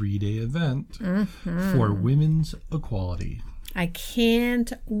 a 3-day event for women's equality. I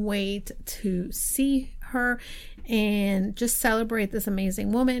can't wait to see her and just celebrate this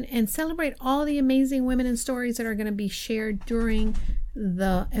amazing woman and celebrate all the amazing women and stories that are going to be shared during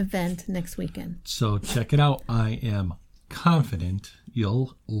the event next weekend. So check it out. I am confident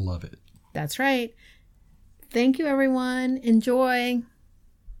you'll love it. That's right. Thank you, everyone. Enjoy.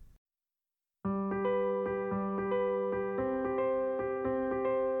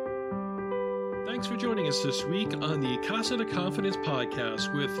 Thanks for joining us this week on the Casa de Confidence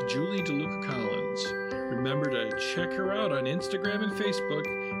podcast with Julie DeLuca Collins. Remember to check her out on Instagram and Facebook,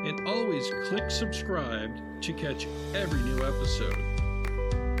 and always click subscribe to catch every new episode.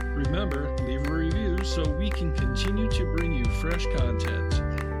 Remember, leave a review so we can continue to bring you fresh content.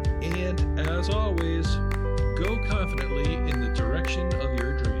 And as always, go confidently in the direction of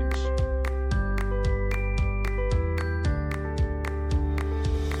your dreams.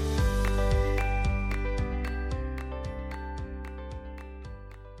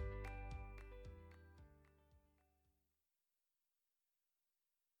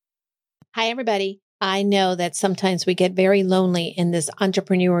 Hi, everybody. I know that sometimes we get very lonely in this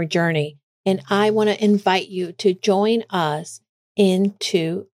entrepreneur journey, and I want to invite you to join us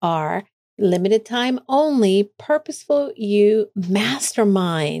into our limited time only Purposeful You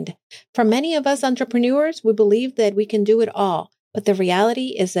Mastermind. For many of us entrepreneurs, we believe that we can do it all, but the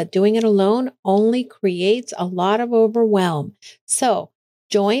reality is that doing it alone only creates a lot of overwhelm. So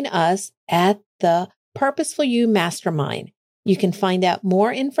join us at the Purposeful You Mastermind. You can find out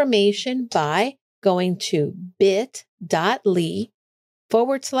more information by going to bit.ly/Julie's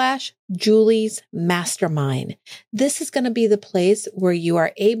Mastermind. This is going to be the place where you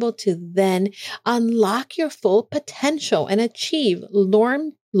are able to then unlock your full potential and achieve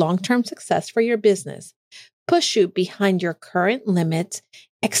long-term success for your business. Push you behind your current limits,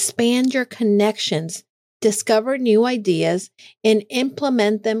 expand your connections, discover new ideas, and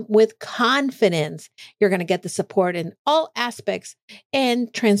implement them with confidence. You're going to get the support in all aspects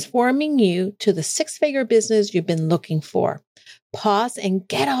and transforming you to the 6-figure business you've been looking for. pause and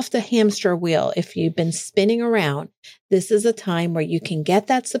get off the hamster wheel if you've been spinning around. This is a time where you can get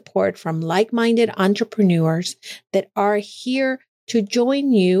that support from like-minded entrepreneurs that are here to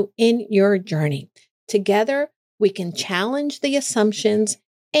join you in your journey. Together, we can challenge the assumptions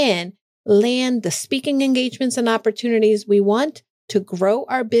and land the speaking engagements and opportunities we want to grow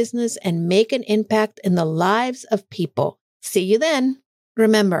our business and make an impact in the lives of people. See you then.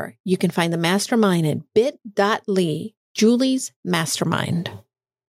 Remember, you can find the mastermind at bit.ly Julie's Mastermind.